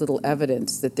us very little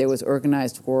evidence that there was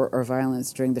organized war or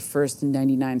violence during the first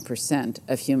 99%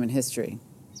 of human history.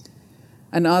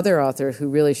 Another author who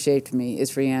really shaped me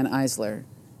is Riane Eisler,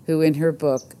 who in her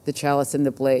book, The Chalice and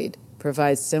the Blade,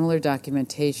 provides similar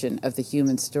documentation of the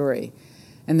human story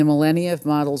and the millennia of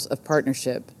models of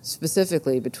partnership,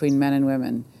 specifically between men and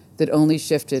women, that only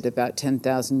shifted about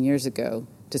 10,000 years ago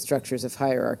to structures of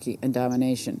hierarchy and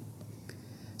domination.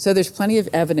 So there's plenty of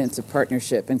evidence of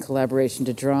partnership and collaboration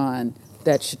to draw on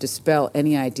that should dispel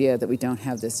any idea that we don't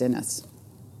have this in us.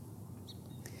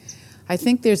 I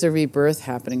think there's a rebirth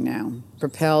happening now,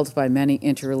 propelled by many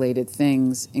interrelated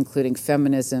things, including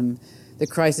feminism, the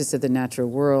crisis of the natural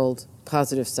world,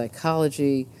 positive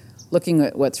psychology, looking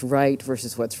at what's right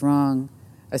versus what's wrong,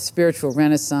 a spiritual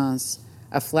renaissance,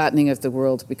 a flattening of the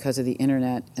world because of the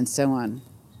internet, and so on.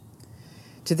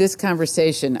 To this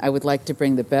conversation, I would like to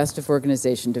bring the best of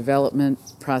organization development,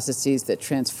 processes that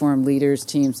transform leaders,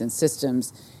 teams, and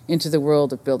systems into the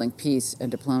world of building peace and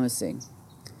diplomacy.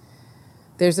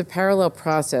 There's a parallel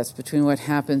process between what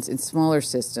happens in smaller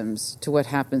systems to what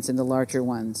happens in the larger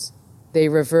ones. They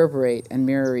reverberate and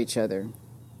mirror each other.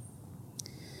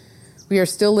 We are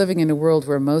still living in a world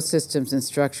where most systems and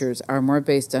structures are more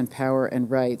based on power and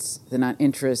rights than on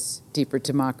interests, deeper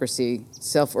democracy,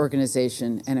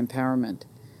 self-organization, and empowerment.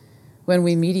 When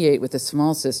we mediate with a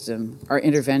small system, our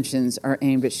interventions are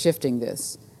aimed at shifting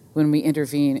this. When we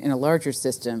intervene in a larger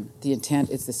system, the intent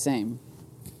is the same.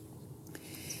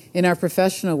 In our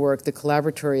professional work, the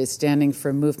collaboratory is standing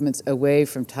for movements away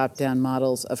from top-down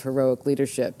models of heroic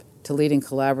leadership to leading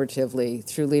collaboratively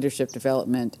through leadership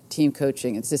development, team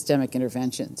coaching, and systemic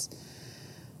interventions.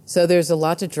 So there's a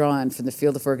lot to draw on from the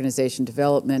field of organization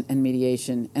development and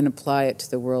mediation and apply it to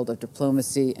the world of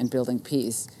diplomacy and building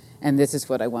peace. And this is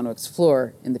what I want to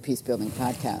explore in the Peacebuilding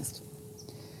Podcast.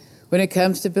 When it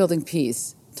comes to building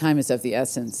peace, time is of the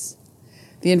essence.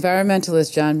 The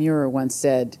environmentalist John Muir once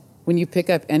said, When you pick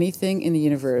up anything in the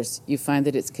universe, you find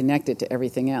that it's connected to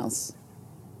everything else.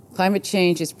 Climate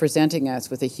change is presenting us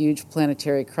with a huge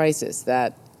planetary crisis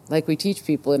that, like we teach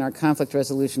people in our conflict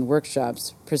resolution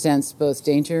workshops, presents both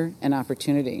danger and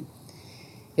opportunity.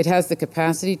 It has the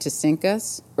capacity to sink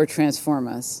us or transform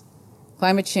us.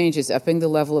 Climate change is upping the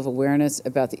level of awareness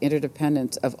about the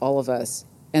interdependence of all of us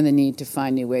and the need to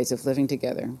find new ways of living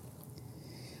together.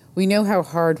 We know how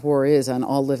hard war is on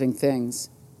all living things,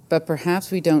 but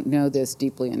perhaps we don't know this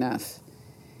deeply enough.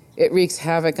 It wreaks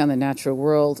havoc on the natural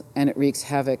world, and it wreaks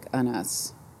havoc on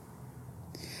us.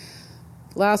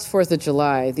 Last 4th of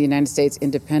July, the United States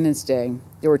Independence Day,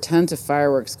 there were tons of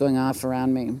fireworks going off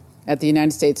around me at the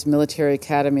United States Military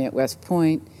Academy at West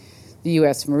Point, the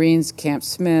U.S. Marines Camp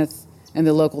Smith, and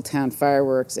the local town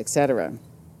fireworks, etc.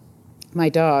 My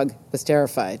dog was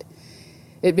terrified.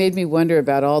 It made me wonder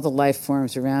about all the life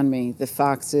forms around me, the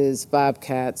foxes,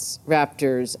 bobcats,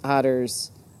 raptors,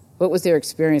 otters. What was their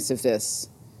experience of this?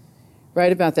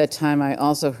 Right about that time, I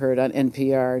also heard on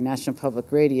NPR, National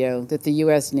Public Radio, that the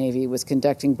U.S. Navy was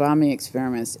conducting bombing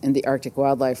experiments in the Arctic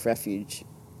Wildlife Refuge.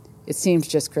 It seems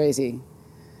just crazy.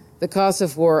 The costs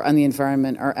of war on the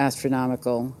environment are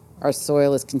astronomical. Our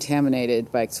soil is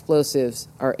contaminated by explosives,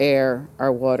 our air,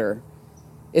 our water.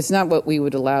 It's not what we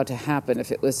would allow to happen if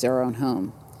it was our own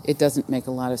home. It doesn't make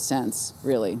a lot of sense,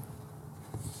 really.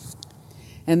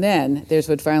 And then there's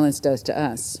what violence does to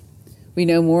us. We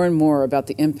know more and more about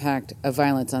the impact of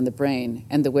violence on the brain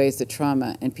and the ways that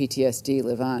trauma and PTSD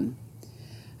live on.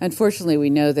 Unfortunately, we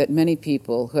know that many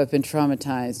people who have been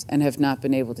traumatized and have not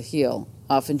been able to heal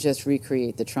often just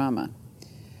recreate the trauma.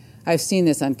 I've seen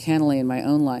this uncannily in my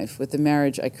own life with the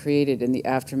marriage I created in the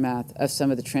aftermath of some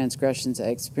of the transgressions I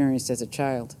experienced as a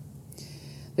child.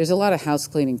 There's a lot of house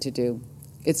cleaning to do.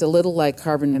 It's a little like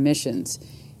carbon emissions.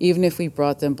 Even if we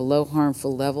brought them below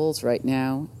harmful levels right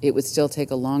now, it would still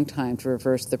take a long time to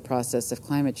reverse the process of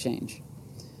climate change.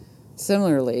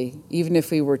 Similarly, even if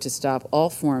we were to stop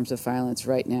all forms of violence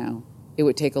right now, it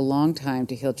would take a long time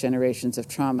to heal generations of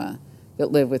trauma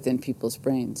that live within people's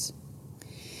brains.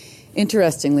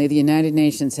 Interestingly, the United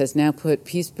Nations has now put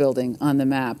peacebuilding on the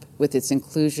map with its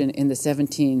inclusion in the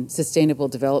 17 Sustainable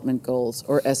Development Goals,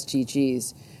 or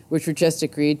SDGs, which were just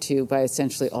agreed to by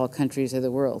essentially all countries of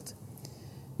the world.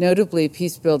 Notably,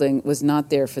 peacebuilding was not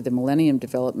there for the Millennium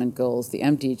Development Goals, the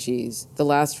MDGs, the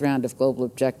last round of global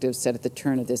objectives set at the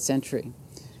turn of this century.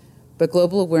 But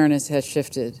global awareness has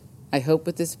shifted. I hope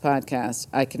with this podcast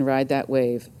I can ride that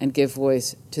wave and give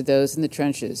voice to those in the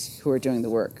trenches who are doing the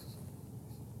work.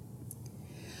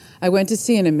 I went to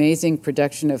see an amazing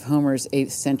production of Homer's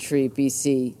 8th century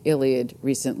BC Iliad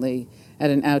recently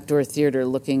at an outdoor theater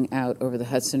looking out over the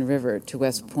Hudson River to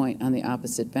West Point on the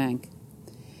opposite bank.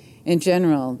 In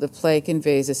general, the play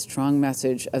conveys a strong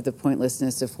message of the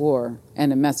pointlessness of war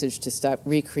and a message to stop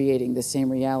recreating the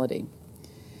same reality.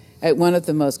 At one of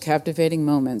the most captivating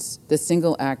moments, the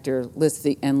single actor lists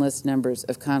the endless numbers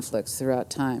of conflicts throughout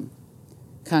time.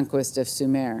 Conquest of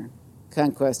Sumer,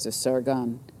 conquest of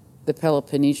Sargon, the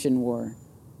Peloponnesian War,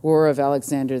 War of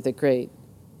Alexander the Great,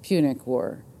 Punic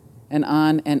War, and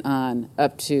on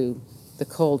up to the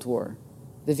Cold War,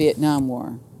 the Vietnam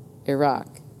War,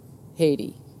 Iraq,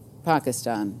 Haiti,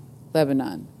 Pakistan,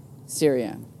 Lebanon,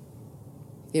 Syria.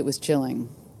 It was chilling.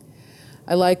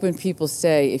 I like when people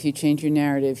say, if you change your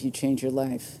narrative, you change your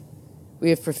life.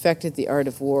 We have perfected the art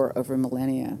of war over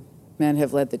millennia. Men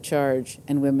have led the charge,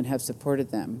 and women have supported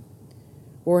them.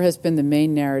 War has been the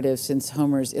main narrative since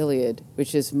Homer's Iliad,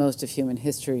 which is most of human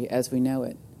history as we know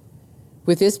it.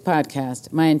 With this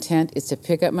podcast, my intent is to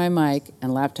pick up my mic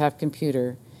and laptop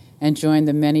computer and join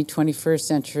the many 21st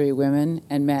century women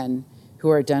and men who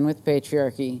are done with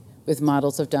patriarchy, with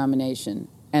models of domination,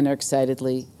 and are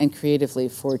excitedly and creatively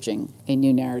forging a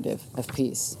new narrative of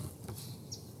peace.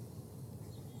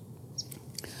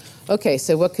 Okay,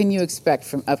 so what can you expect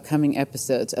from upcoming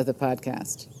episodes of the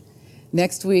podcast?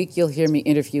 Next week, you'll hear me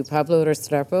interview Pablo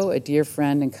Restrepo, a dear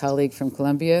friend and colleague from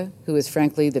Colombia, who is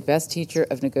frankly the best teacher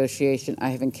of negotiation I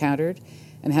have encountered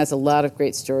and has a lot of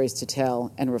great stories to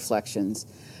tell and reflections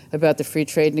about the free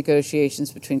trade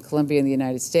negotiations between Colombia and the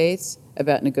United States,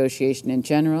 about negotiation in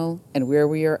general, and where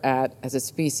we are at as a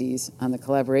species on the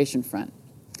collaboration front.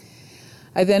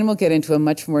 I then will get into a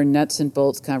much more nuts and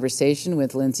bolts conversation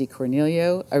with Lindsay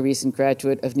Cornelio, a recent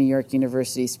graduate of New York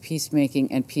University's Peacemaking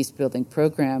and Peacebuilding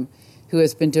program, who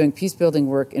has been doing peacebuilding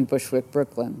work in Bushwick,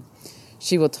 Brooklyn.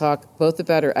 She will talk both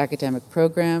about her academic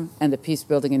program and the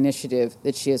peacebuilding initiative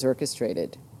that she has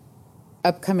orchestrated.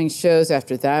 Upcoming shows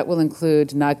after that will include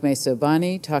Nagme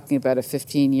Sobani talking about a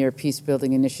 15-year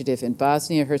peacebuilding initiative in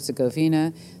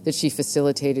Bosnia-Herzegovina that she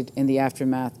facilitated in the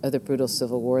aftermath of the brutal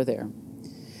civil war there.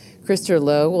 Christopher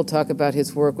Lowe will talk about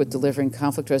his work with delivering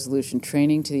conflict resolution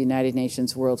training to the United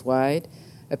Nations worldwide,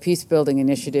 a peace-building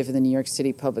initiative in the New York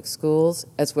City public schools,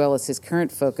 as well as his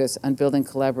current focus on building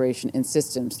collaboration in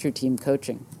systems through team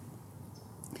coaching.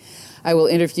 I will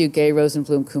interview Gay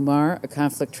Rosenblum Kumar, a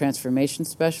conflict transformation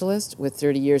specialist with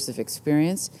 30 years of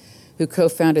experience, who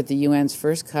co-founded the UN's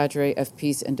first cadre of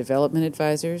peace and development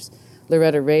advisors,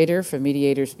 Loretta Rader from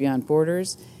Mediators Beyond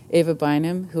Borders, Ava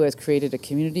Bynum, who has created a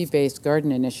community-based garden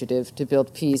initiative to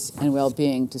build peace and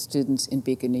well-being to students in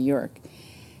Beacon, New York,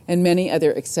 and many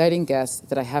other exciting guests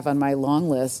that I have on my long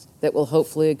list that will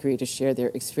hopefully agree to share their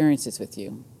experiences with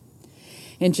you.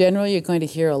 In general, you're going to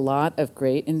hear a lot of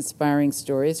great and inspiring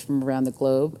stories from around the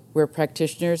globe where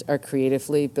practitioners are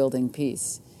creatively building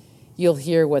peace. You'll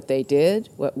hear what they did,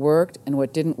 what worked and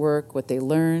what didn't work, what they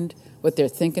learned, what they're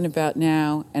thinking about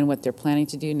now, and what they're planning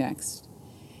to do next.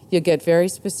 You'll get very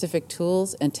specific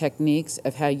tools and techniques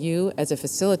of how you, as a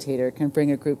facilitator, can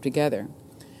bring a group together.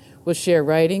 We'll share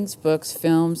writings, books,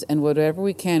 films, and whatever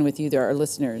we can with you, our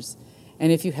listeners. And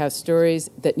if you have stories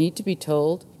that need to be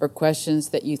told or questions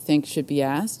that you think should be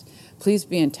asked, please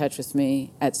be in touch with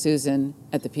me at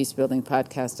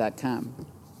Susan@thepeacebuildingpodcast.com.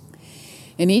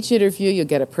 In each interview, you'll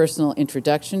get a personal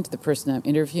introduction to the person I'm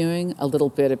interviewing, a little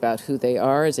bit about who they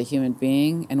are as a human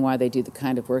being and why they do the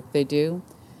kind of work they do.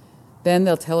 Then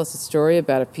they'll tell us a story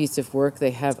about a piece of work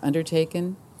they have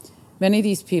undertaken. Many of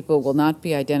these people will not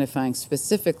be identifying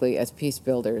specifically as peace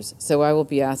builders, so I will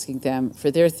be asking them for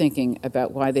their thinking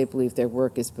about why they believe their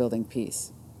work is building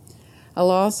peace. I'll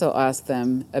also ask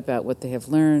them about what they have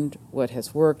learned, what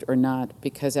has worked or not,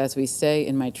 because as we say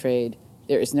in my trade,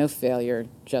 there is no failure,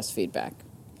 just feedback.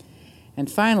 And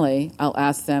finally, I'll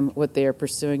ask them what they are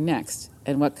pursuing next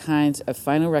and what kinds of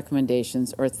final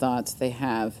recommendations or thoughts they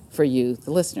have for you,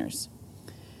 the listeners.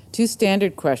 2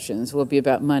 standard questions will be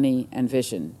about money and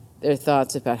vision, their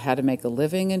thoughts about how to make a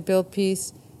living and build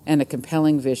peace, and a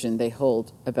compelling vision they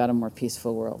hold about a more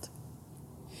peaceful world.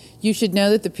 You should know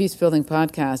that the Peacebuilding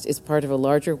Podcast is part of a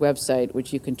larger website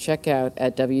which you can check out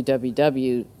at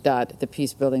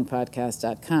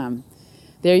www.thepeacebuildingpodcast.com.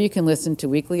 There you can listen to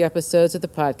weekly episodes of the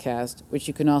podcast, which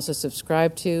you can also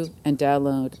subscribe to and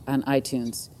download on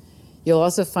iTunes. You'll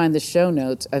also find the show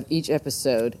notes of each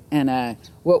episode and a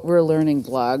What We're Learning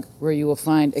blog, where you will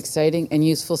find exciting and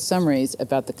useful summaries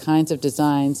about the kinds of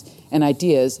designs and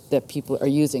ideas that people are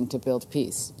using to build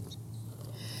peace.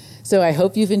 So I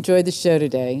hope you've enjoyed the show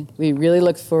today. We really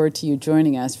look forward to you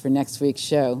joining us for next week's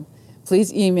show.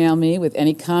 Please email me with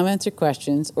any comments or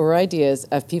questions or ideas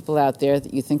of people out there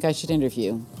that you think I should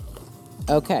interview.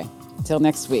 Okay, till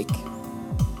next week.